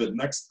talk a little bit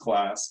next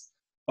class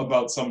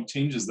about some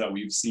changes that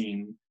we've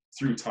seen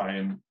through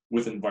time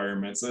with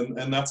environments,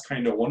 and that's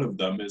kind of one of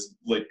them, is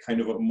like kind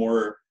of a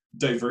more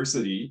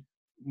diversity,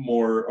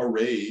 more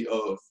array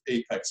of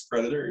apex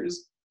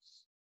predators,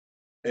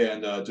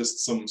 and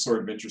just some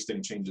sort of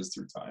interesting changes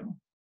through time.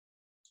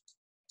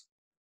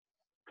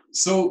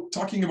 So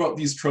talking about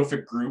these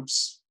trophic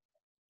groups,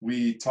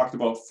 we talked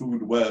about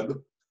food web.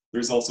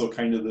 There's also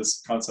kind of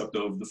this concept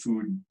of the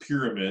food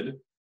pyramid.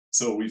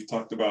 So we've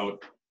talked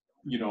about,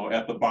 you know,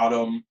 at the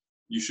bottom,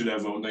 you should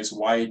have a nice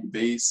wide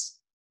base,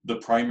 the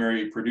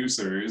primary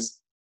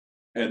producers,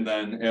 and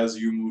then as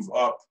you move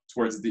up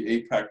towards the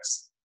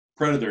apex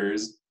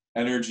predators,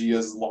 energy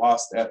is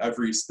lost at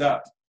every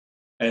step.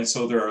 And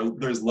so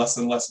there's less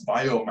and less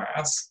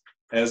biomass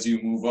as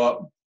you move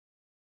up,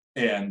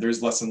 and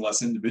there's less and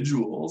less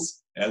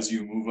individuals as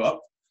you move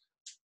up.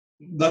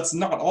 That's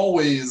not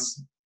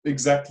always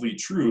exactly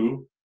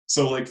true.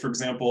 So like, for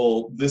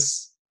example,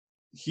 this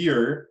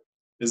here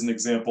is an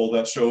example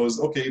that shows,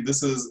 okay,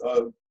 this is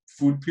a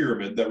food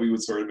pyramid that we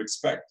would sort of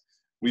expect.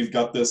 We've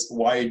got this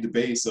wide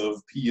base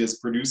of P as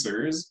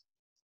producers.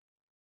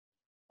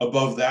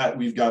 Above that,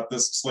 we've got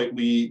this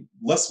slightly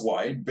less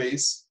wide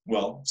base,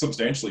 well,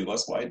 substantially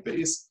less wide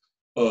base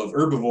of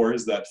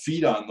herbivores that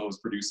feed on those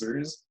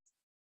producers.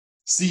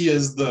 C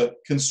is the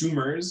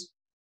consumers,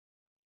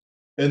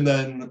 and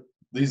then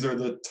these are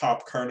the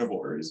top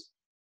carnivores.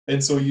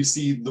 And so you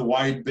see the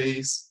wide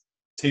base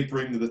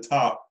tapering to the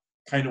top,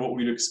 kind of what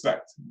we'd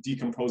expect.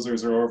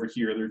 Decomposers are over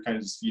here, they're kind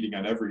of just feeding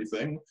on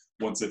everything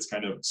once it's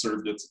kind of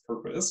served its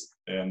purpose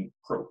and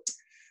croaked.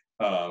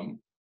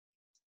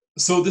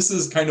 So this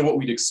is kind of what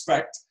we'd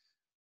expect.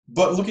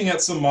 But looking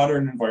at some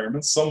modern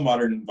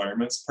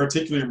environments,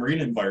 particularly marine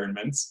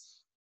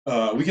environments,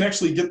 we can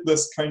actually get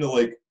this kind of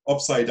like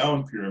upside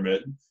down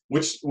pyramid,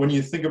 which when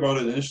you think about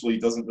it initially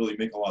doesn't really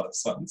make a lot of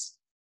sense.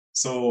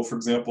 So for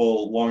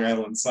example, Long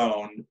Island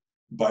Sound,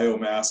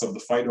 biomass of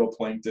the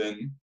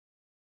phytoplankton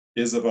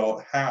is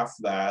about half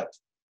that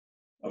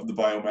of the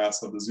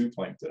biomass of the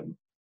zooplankton.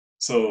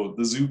 So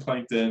the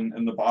zooplankton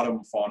and the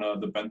bottom fauna,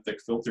 the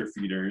benthic filter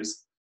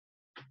feeders,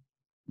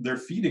 they're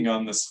feeding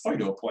on this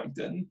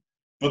phytoplankton,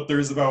 but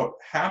there's about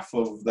half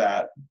of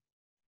that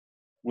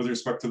with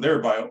respect to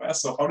their biomass.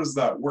 So how does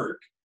that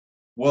work?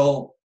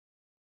 Well,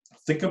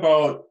 think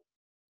about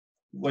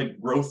like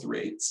growth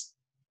rates.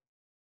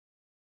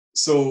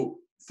 So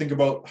think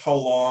about how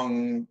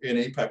long an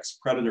apex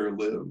predator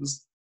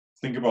lives.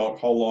 Think about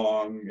how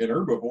long an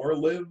herbivore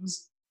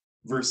lives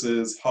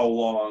versus how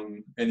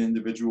long an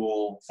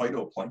individual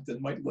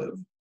phytoplankton might live.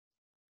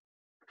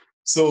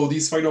 So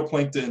these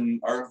phytoplankton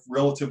are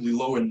relatively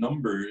low in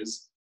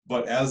numbers,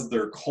 but as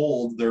they're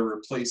cold, they're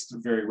replaced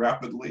very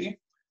rapidly.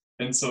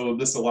 And so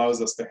this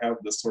allows us to have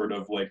this sort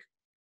of like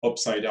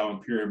upside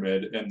down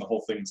pyramid, and the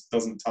whole thing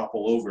doesn't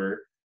topple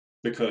over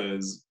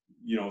because,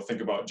 you know,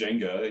 think about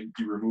Jenga,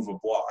 you remove a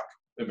block,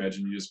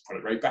 imagine you just put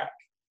it right back.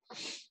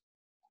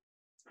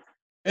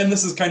 And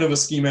this is kind of a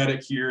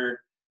schematic here,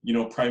 you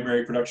know,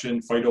 primary production,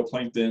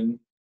 phytoplankton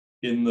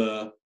in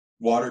the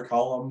water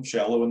column,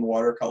 shallow in the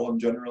water column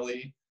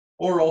generally,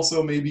 or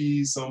also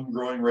maybe some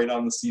growing right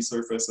on the sea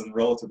surface in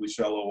relatively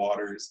shallow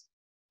waters,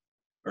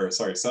 or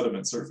sorry,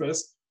 sediment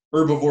surface.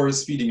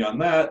 Herbivores feeding on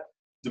that,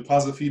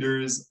 deposit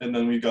feeders, and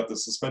then we've got the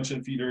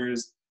suspension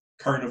feeders,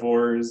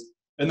 carnivores,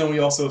 and then we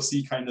also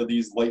see kind of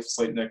these life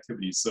cycle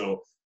activities.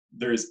 So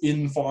there's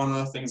in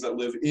fauna, things that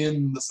live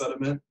in the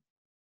sediment,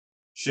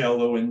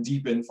 shallow and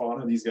deep in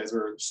fauna. These guys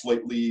are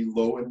slightly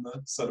low in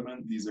the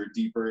sediment. These are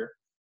deeper.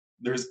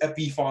 There's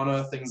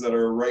epifauna, things that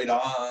are right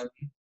on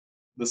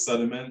the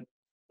sediment.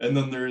 And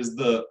then there's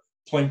the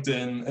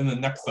plankton and the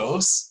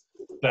necthos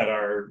that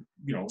are,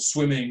 you know,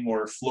 swimming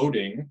or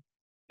floating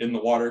in the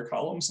water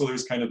column. So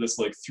there's kind of this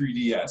like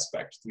 3D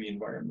aspect to the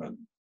environment.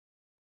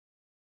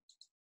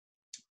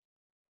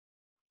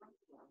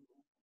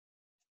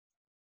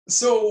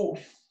 So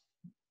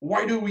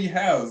why do we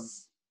have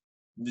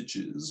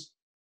niches?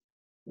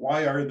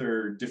 Why are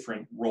there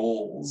different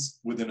roles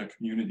within a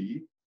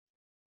community?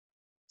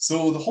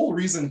 So the whole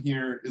reason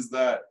here is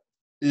that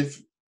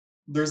if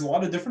there's a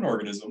lot of different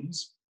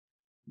organisms,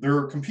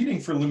 they're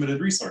competing for limited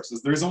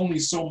resources. There's only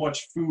so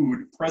much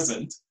food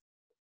present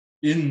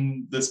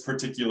in this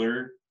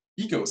particular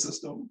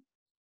ecosystem.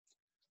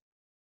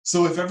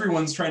 So if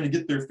everyone's trying to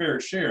get their fair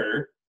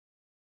share,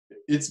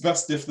 it's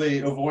best if they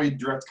avoid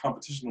direct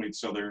competition with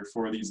each other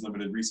for these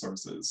limited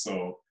resources.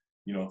 So,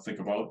 you know, think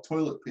about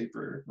toilet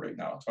paper right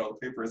now. Toilet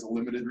paper is a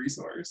limited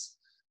resource.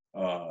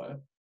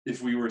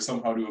 If we were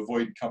somehow to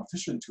avoid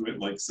competition to it,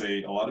 like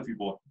say a lot of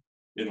people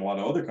in a lot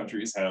of other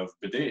countries have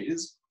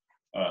bidets,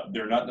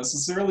 they're not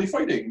necessarily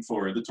fighting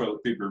for the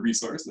toilet paper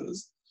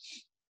resources.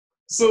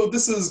 So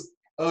this is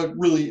a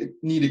really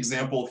neat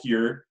example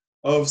here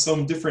of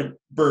some different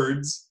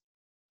birds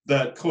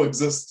that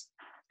coexist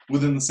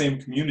within the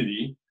same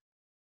community.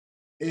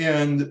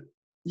 And,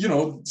 you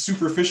know,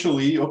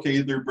 superficially,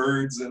 okay, they're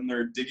birds and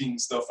they're digging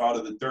stuff out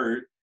of the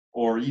dirt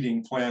or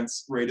eating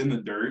plants right in the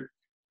dirt.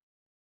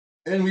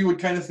 And we would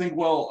kind of think,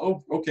 well,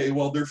 oh, okay,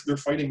 well, they're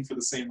fighting for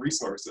the same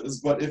resources.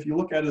 But if you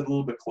look at it a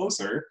little bit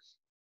closer,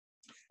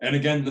 and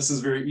again, this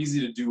is very easy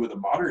to do with a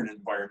modern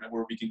environment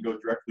where we can go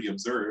directly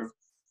observe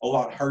a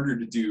lot harder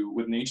to do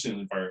with an ancient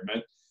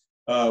environment,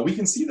 we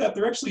can see that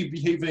they're actually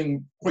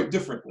behaving quite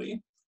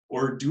differently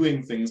or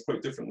doing things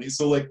quite differently.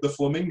 So like the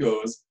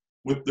flamingos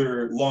with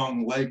their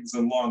long legs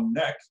and long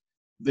neck,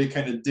 they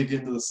kind of dig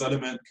into the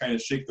sediment, kind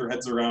of shake their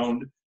heads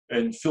around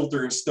and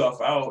filter stuff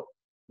out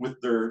with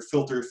their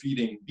filter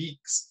feeding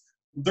beaks.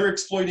 They're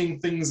exploiting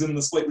things in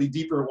the slightly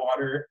deeper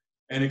water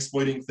and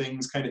exploiting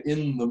things kind of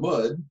in the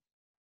mud.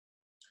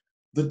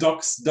 The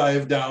ducks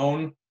dive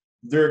down,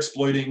 they're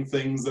exploiting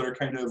things that are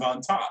kind of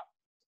on top.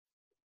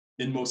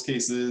 In most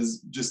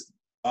cases, just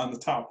on the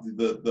top,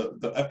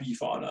 the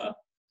epifauna.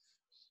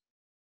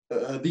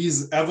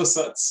 These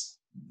avocets,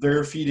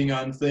 they're feeding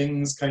on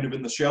things kind of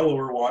in the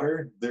shallower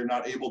water. They're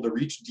not able to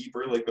reach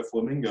deeper like the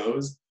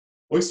flamingos.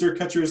 Oyster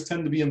catchers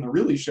tend to be in the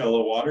really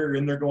shallow water,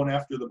 and they're going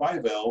after the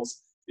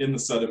bivalves in the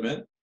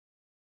sediment.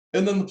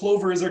 And then the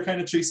plovers are kind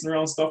of chasing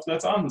around stuff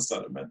that's on the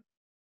sediment.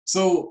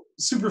 So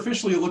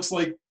superficially, it looks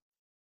like,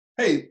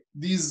 hey,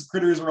 these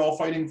critters are all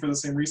fighting for the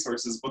same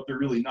resources, but they're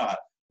really not.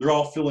 They're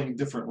all filling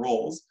different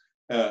roles.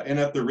 And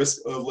at the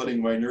risk of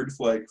letting my nerd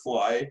flag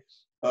fly,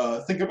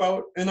 think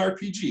about an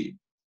RPG.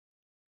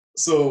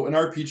 So an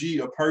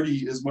RPG, a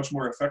party is much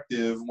more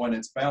effective when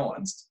it's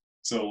balanced.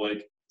 So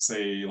like,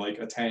 say, like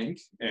a tank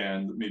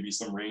and maybe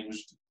some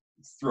ranged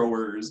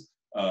throwers,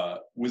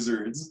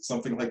 wizards,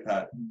 something like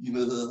that.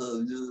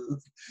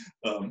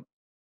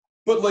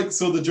 But like,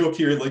 so the joke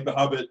here, like the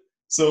Hobbit,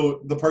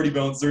 so the party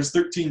balance, there's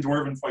 13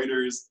 dwarven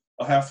fighters,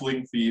 a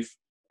halfling thief,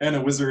 and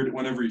a wizard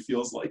whenever he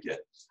feels like it.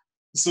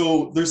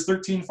 So there's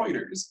 13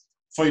 fighters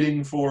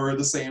fighting for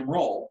the same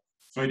role,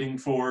 fighting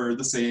for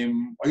the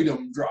same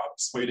item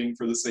drops, fighting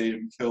for the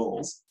same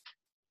kills.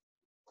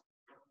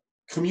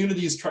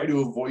 Communities try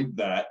to avoid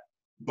that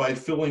by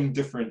filling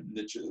different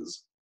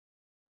niches,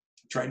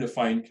 trying to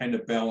find kind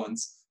of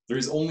balance.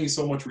 There's only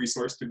so much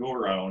resource to go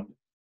around.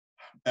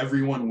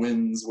 Everyone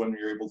wins when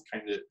you're able to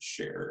kind of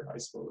share, I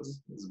suppose,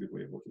 is a good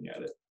way of looking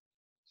at it.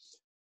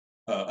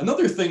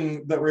 Another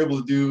thing that we're able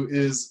to do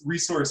is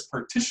resource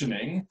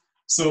partitioning.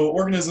 So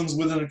organisms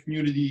within a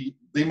community,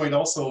 they might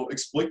also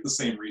exploit the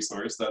same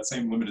resource, that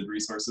same limited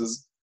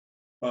resources,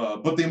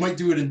 but they might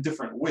do it in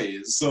different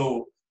ways.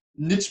 So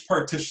niche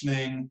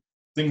partitioning,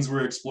 things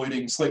where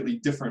exploiting slightly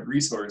different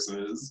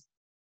resources.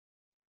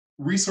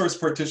 Resource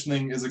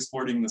partitioning is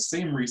exploiting the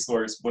same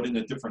resource, but in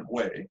a different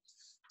way.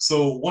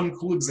 So one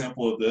cool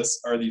example of this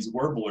are these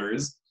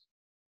warblers.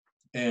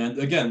 And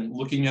again,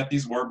 looking at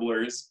these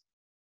warblers,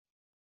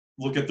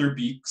 look at their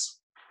beaks.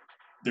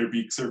 Their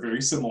beaks are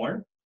very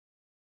similar.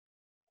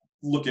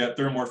 Look at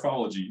their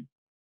morphology.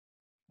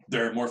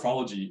 Their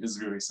morphology is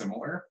very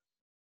similar.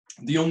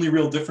 The only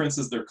real difference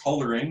is their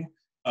coloring.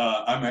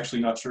 I'm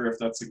actually not sure if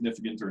that's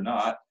significant or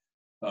not.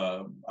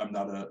 I'm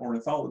not an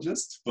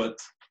ornithologist, but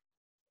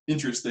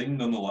interesting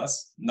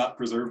nonetheless. Not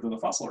preserved in the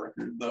fossil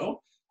record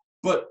though,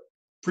 but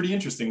pretty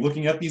interesting.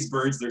 Looking at these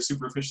birds, they're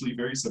superficially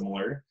very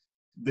similar.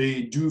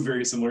 They do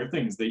very similar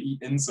things. They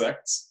eat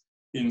insects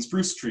in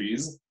spruce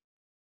trees,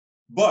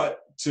 but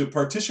to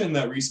partition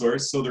that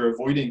resource so they're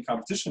avoiding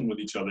competition with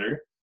each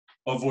other,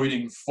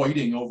 avoiding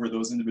fighting over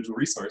those individual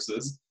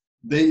resources,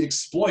 they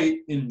exploit,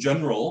 in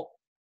general,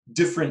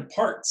 different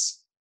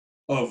parts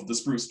of the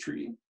spruce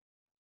tree.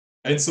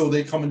 And so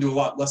they come into a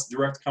lot less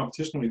direct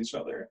competition with each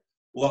other,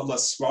 a lot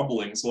less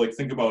squabbling. So like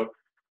think about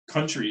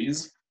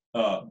countries,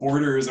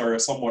 borders are a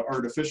somewhat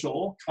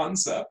artificial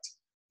concept,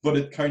 but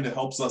it kind of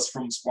helps us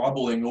from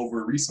squabbling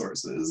over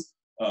resources.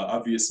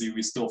 Obviously,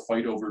 we still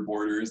fight over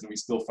borders and we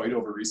still fight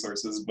over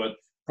resources, but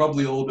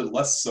probably a little bit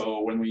less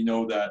so when we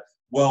know that,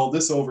 well,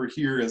 this over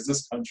here is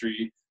this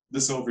country,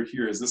 this over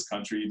here is this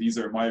country, these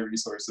are my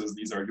resources,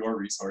 these are your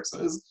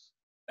resources.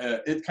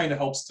 It kind of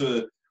helps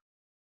to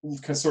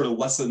sort of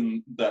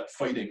lessen that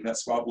fighting, that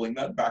squabbling,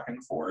 that back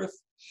and forth.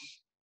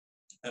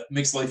 It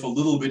makes life a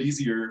little bit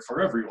easier for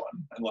everyone,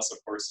 unless, of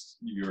course,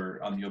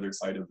 you're on the other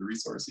side of the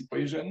resource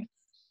equation.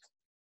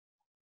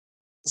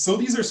 So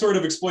these are sort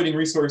of exploiting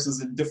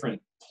resources in different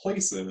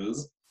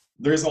places.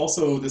 There's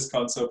also this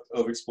concept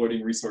of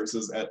exploiting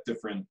resources at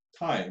different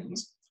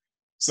times.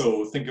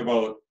 So think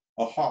about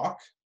a hawk.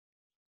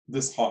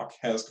 This hawk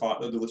has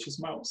caught a delicious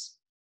mouse.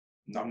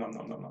 Nom, nom,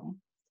 nom, nom, nom.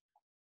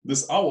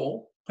 This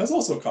owl has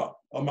also caught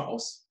a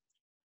mouse.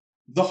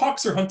 The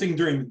hawks are hunting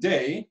during the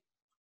day.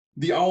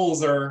 The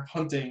owls are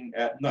hunting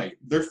at night.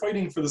 They're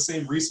fighting for the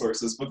same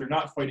resources, but they're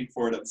not fighting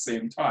for it at the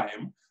same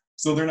time.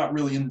 So they're not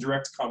really in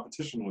direct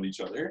competition with each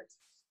other.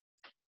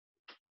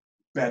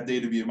 Bad day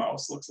to be a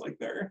mouse looks like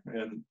there.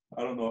 And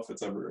I don't know if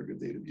it's ever a good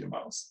day to be a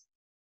mouse,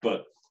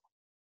 but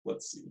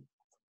let's see.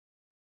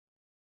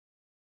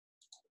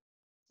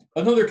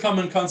 Another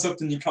common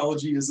concept in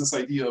ecology is this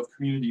idea of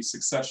community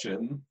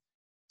succession.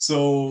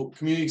 So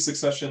community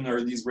succession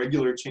are these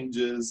regular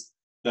changes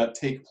that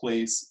take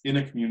place in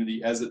a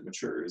community as it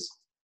matures,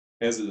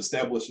 as it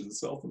establishes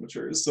itself and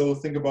matures. So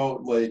think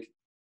about like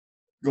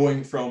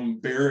going from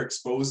bare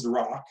exposed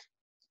rock,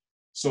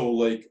 so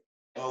like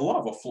a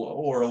lava flow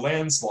or a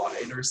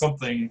landslide or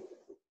something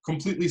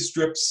completely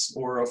strips,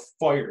 or a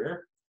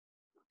fire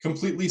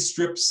completely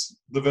strips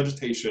the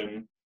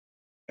vegetation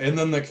and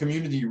then the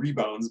community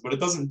rebounds, but it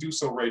doesn't do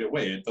so right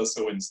away. It does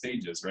so in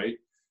stages, right?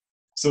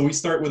 So we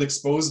start with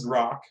exposed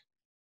rock,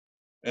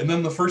 and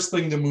then the first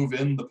thing to move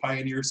in, the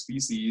pioneer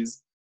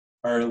species,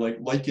 are like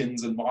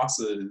lichens and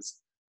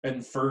mosses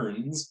and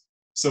ferns.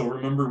 So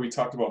remember we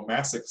talked about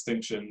mass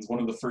extinctions. One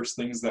of the first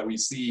things that we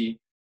see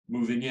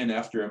moving in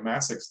after a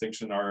mass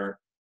extinction are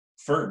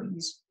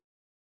ferns.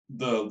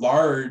 The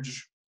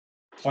large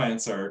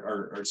plants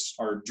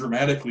are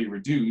dramatically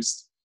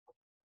reduced,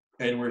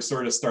 and we're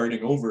sort of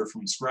starting over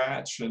from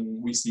scratch,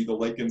 and we see the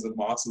lichens and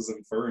mosses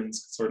and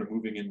ferns sort of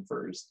moving in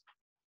first.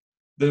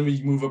 Then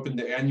we move up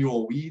into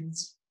annual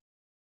weeds,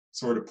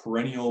 sort of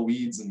perennial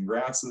weeds and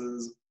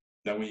grasses.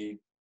 Then we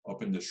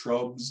up into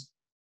shrubs,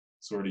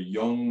 sort of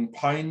young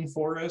pine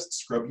forest,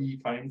 scrubby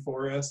pine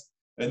forest,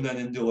 and then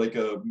into like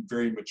a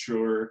very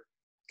mature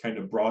kind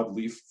of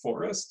broadleaf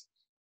forest.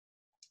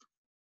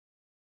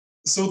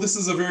 So this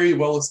is a very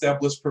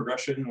well-established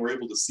progression. We're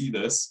able to see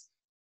this.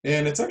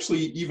 And it's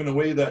actually even a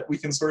way that we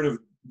can sort of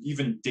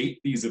even date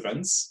these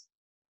events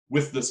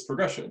with this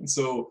progression.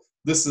 So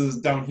this is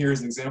down here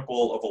is an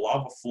example of a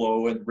lava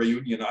flow in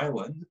Reunion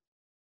Island.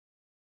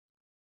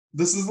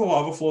 This is the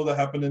lava flow that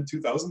happened in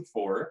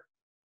 2004.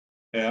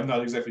 And I'm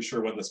not exactly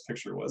sure when this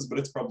picture was, but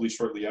it's probably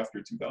shortly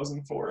after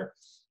 2004.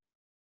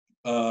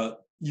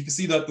 You can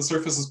see that the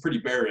surface is pretty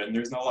barren.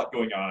 There's not a lot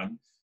going on.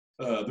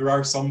 There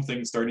are some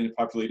things starting to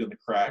populate in the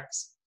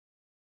cracks.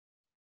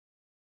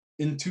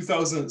 In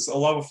 2000, a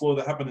lava flow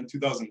that happened in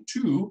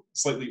 2002,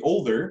 slightly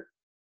older,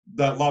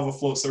 that lava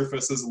flow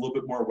surface is a little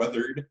bit more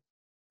weathered,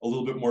 a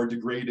little bit more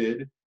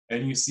degraded,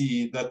 and you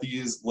see that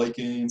these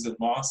lichens and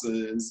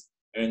mosses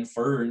and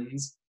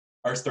ferns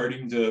are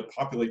starting to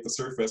populate the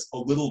surface a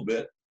little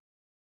bit.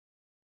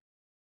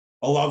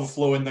 A lava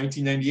flow in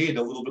 1998,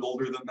 a little bit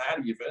older than that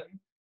even,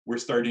 we're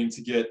starting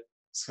to get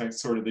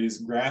sort of these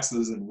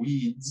grasses and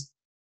weeds.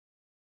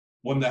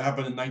 One that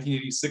happened in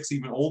 1986,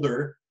 even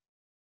older,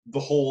 the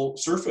whole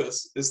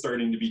surface is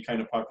starting to be kind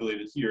of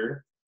populated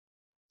here.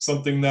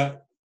 Something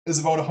that is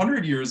about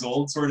 100 years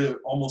old, sort of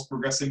almost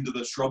progressing to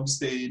the shrub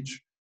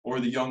stage or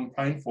the young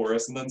pine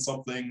forest, and then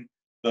something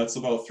that's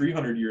about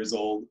 300 years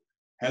old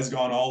has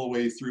gone all the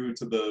way through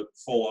to the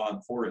full-on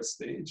forest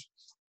stage.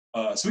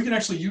 So we can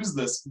actually use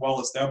this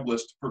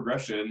well-established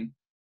progression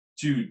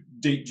to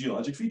date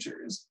geologic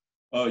features.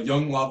 A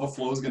young lava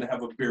flow is going to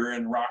have a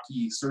barren,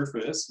 rocky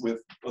surface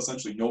with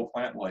essentially no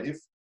plant life.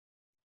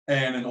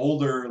 And an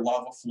older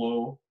lava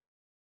flow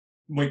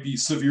might be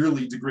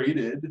severely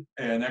degraded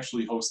and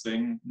actually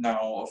hosting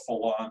now a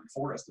full-on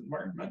forest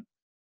environment.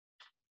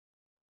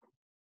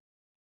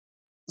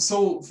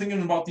 So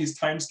thinking about these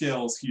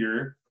timescales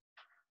here,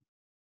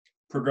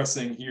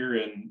 progressing here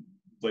in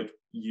like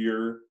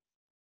year,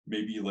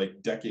 maybe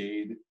like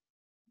decade,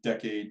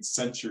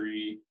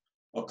 century,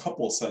 a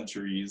couple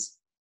centuries,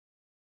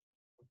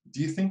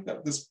 do you think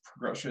that this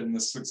progression,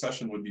 this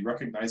succession would be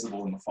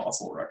recognizable in the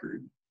fossil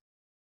record?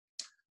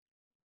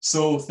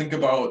 So think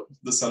about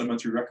the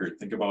sedimentary record,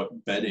 think about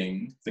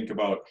bedding, think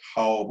about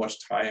how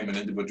much time an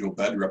individual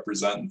bed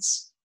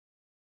represents.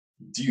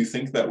 Do you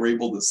think that we're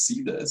able to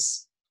see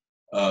this?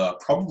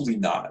 Probably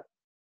not.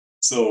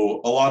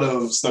 So a lot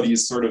of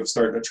studies sort of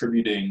start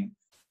attributing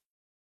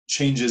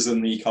changes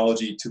in the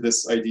ecology to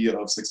this idea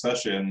of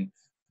succession,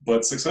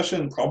 but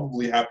succession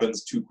probably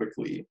happens too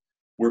quickly.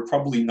 We're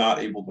probably not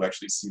able to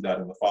actually see that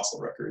in the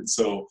fossil record.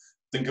 So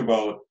think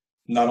about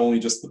not only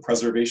just the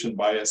preservation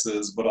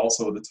biases, but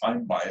also the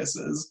time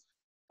biases.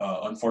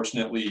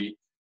 Unfortunately,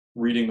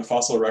 reading the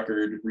fossil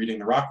record, reading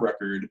the rock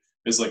record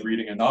is like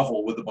reading a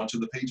novel with a bunch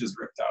of the pages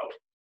ripped out.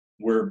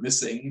 We're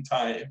missing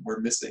time, we're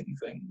missing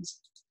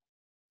things.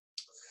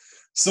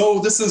 So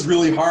this is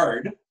really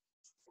hard.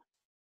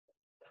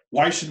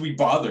 Why should we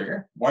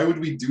bother? Why would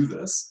we do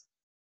this?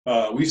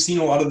 We've seen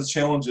a lot of the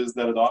challenges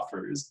that it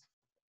offers.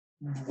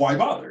 Why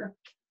bother?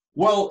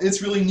 Well,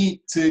 it's really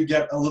neat to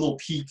get a little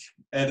peek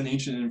at an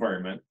ancient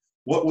environment.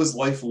 What was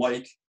life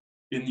like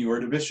in the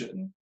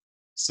Ordovician?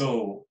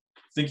 So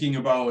thinking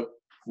about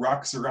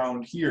rocks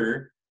around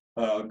here,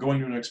 going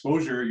to an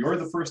exposure, you're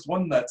the first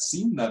one that's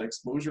seen that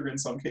exposure in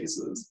some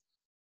cases.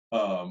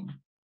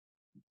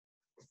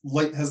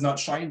 Light has not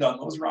shined on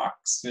those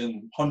rocks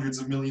in hundreds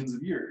of millions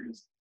of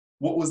years.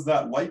 What was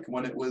that like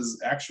when it was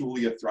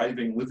actually a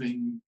thriving,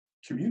 living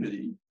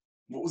community?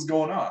 What was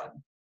going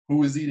on? Who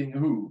was eating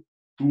who?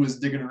 Who was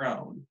digging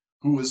around?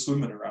 Who was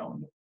swimming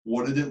around?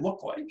 What did it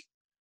look like?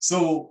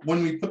 So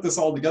when we put this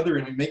all together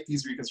and we make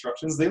these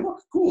reconstructions, they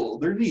look cool,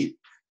 they're neat.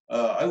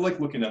 I like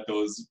looking at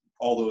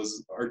all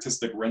those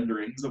artistic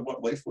renderings of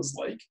what life was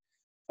like.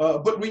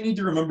 But we need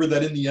to remember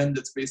that in the end,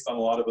 it's based on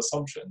a lot of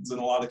assumptions. In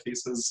a lot of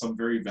cases, some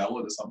very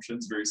valid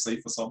assumptions, very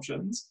safe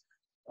assumptions.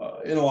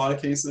 In a lot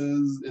of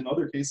cases, in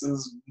other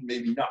cases,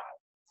 maybe not.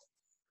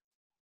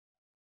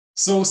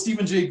 So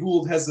Stephen Jay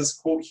Gould has this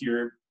quote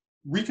here: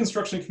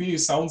 "Reconstruction community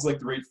sounds like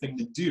the right thing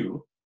to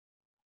do,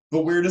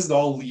 but where does it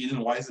all lead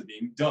and why is it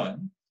being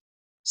done?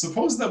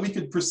 Suppose that we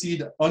could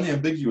proceed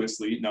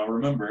unambiguously." Now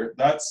remember,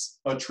 that's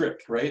a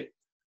trick, right?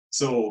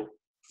 So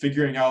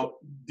figuring out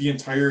the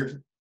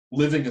entire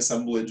living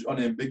assemblage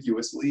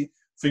unambiguously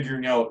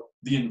figuring out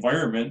the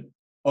environment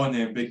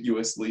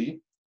unambiguously,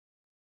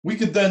 we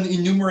could then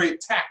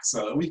enumerate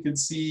taxa. We could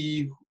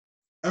see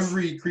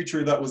every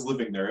creature that was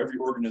living there, every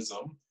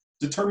organism,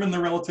 determine the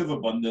relative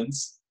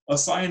abundance,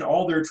 assign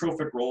all their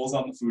trophic roles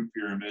on the food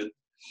pyramid,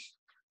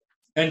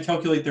 and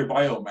calculate their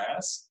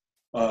biomass.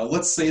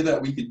 Let's say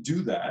that we could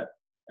do that.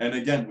 And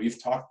again,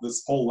 we've talked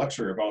this whole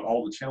lecture about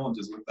all the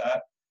challenges with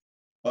that.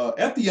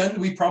 At the end,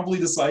 we probably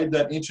decide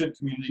that ancient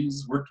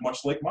communities worked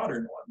much like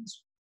modern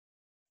ones.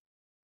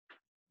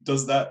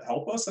 Does that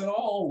help us at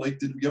all? Like,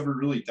 did we ever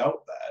really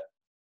doubt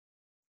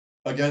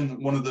that?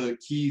 Again, one of the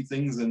key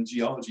things in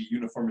geology,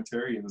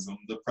 uniformitarianism,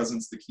 the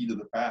present's the key to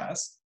the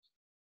past.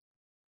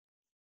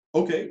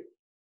 Okay,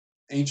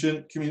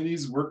 ancient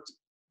communities worked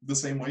the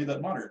same way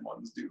that modern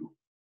ones do,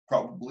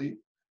 probably.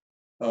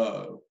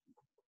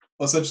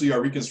 Essentially,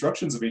 our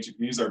reconstructions of ancient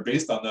communities are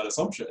based on that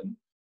assumption.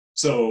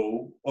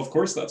 So, of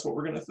course, that's what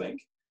we're going to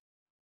think.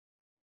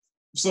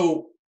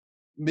 So,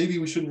 maybe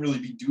we shouldn't really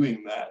be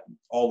doing that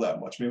all that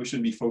much. Maybe we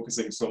shouldn't be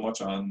focusing so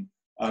much on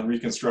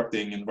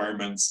reconstructing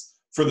environments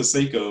for the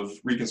sake of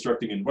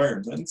reconstructing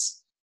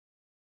environments.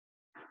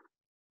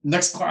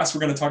 Next class, we're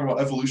going to talk about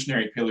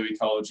evolutionary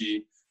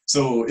paleoecology.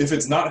 So if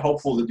it's not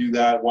helpful to do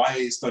that,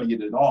 why study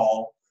it at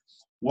all?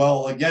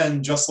 Well,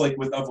 again, just like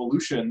with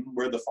evolution,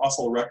 where the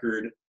fossil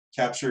record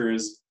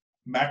captures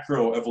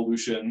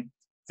macroevolution,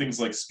 things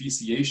like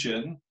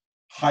speciation,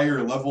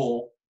 higher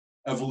level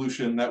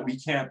evolution that we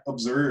can't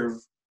observe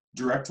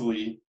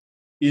directly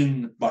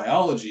in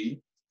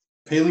biology,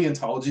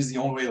 paleontology is the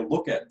only way to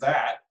look at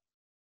that.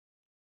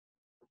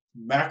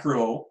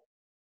 Macro.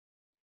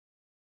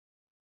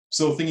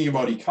 So thinking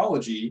about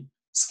ecology,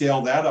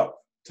 scale that up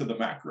to the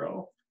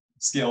macro,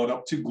 scale it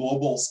up to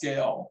global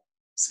scale,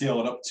 scale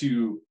it up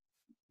to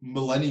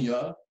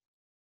millennia,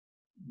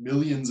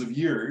 millions of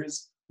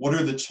years. What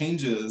are the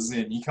changes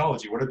in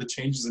ecology? What are the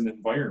changes in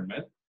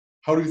environment?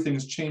 How do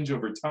things change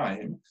over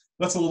time?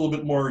 That's a little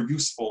bit more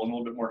useful and a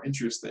little bit more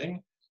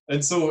interesting.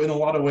 And so in a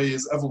lot of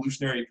ways,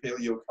 evolutionary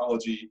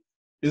paleoecology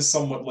is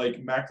somewhat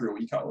like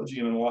macroecology,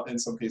 and in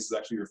some cases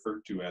actually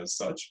referred to as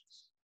such.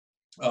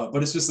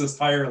 But it's just this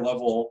higher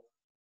level,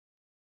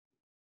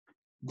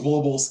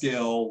 global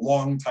scale,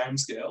 long time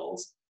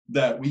scales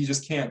that we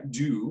just can't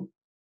do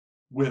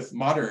with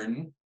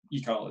modern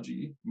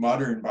ecology,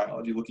 modern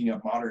biology, looking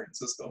at modern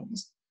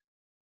systems.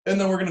 And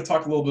then we're going to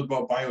talk a little bit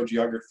about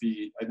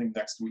biogeography, I think,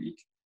 next week.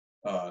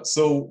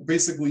 So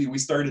basically, we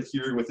started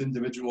here with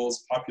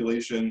individuals,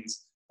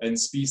 populations, and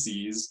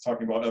species,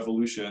 talking about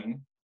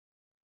evolution.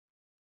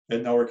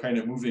 And now we're kind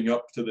of moving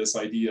up to this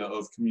idea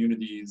of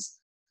communities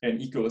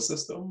and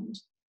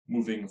ecosystems,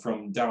 moving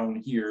from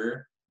down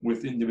here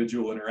with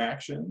individual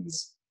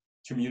interactions,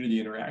 community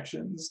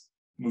interactions,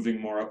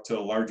 moving more up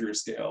to larger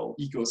scale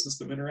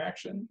ecosystem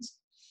interactions.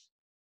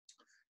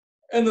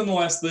 And then the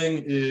last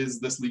thing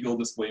is this legal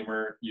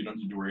disclaimer. You don't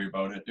need to worry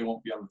about it. It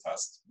won't be on the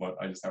test, but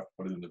I just have to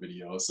put it in the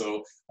video.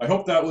 So I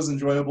hope that was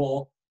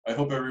enjoyable. I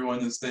hope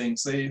everyone is staying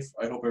safe.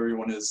 I hope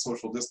everyone is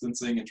social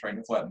distancing and trying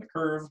to flatten the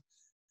curve.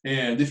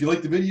 And if you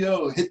like the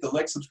video, hit the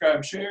like,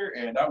 subscribe, share,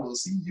 and I will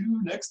see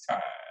you next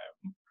time.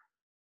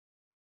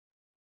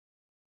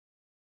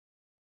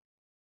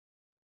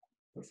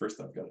 But first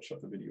I've got to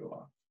shut the video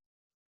off.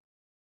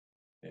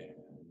 And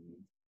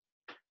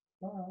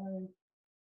bye.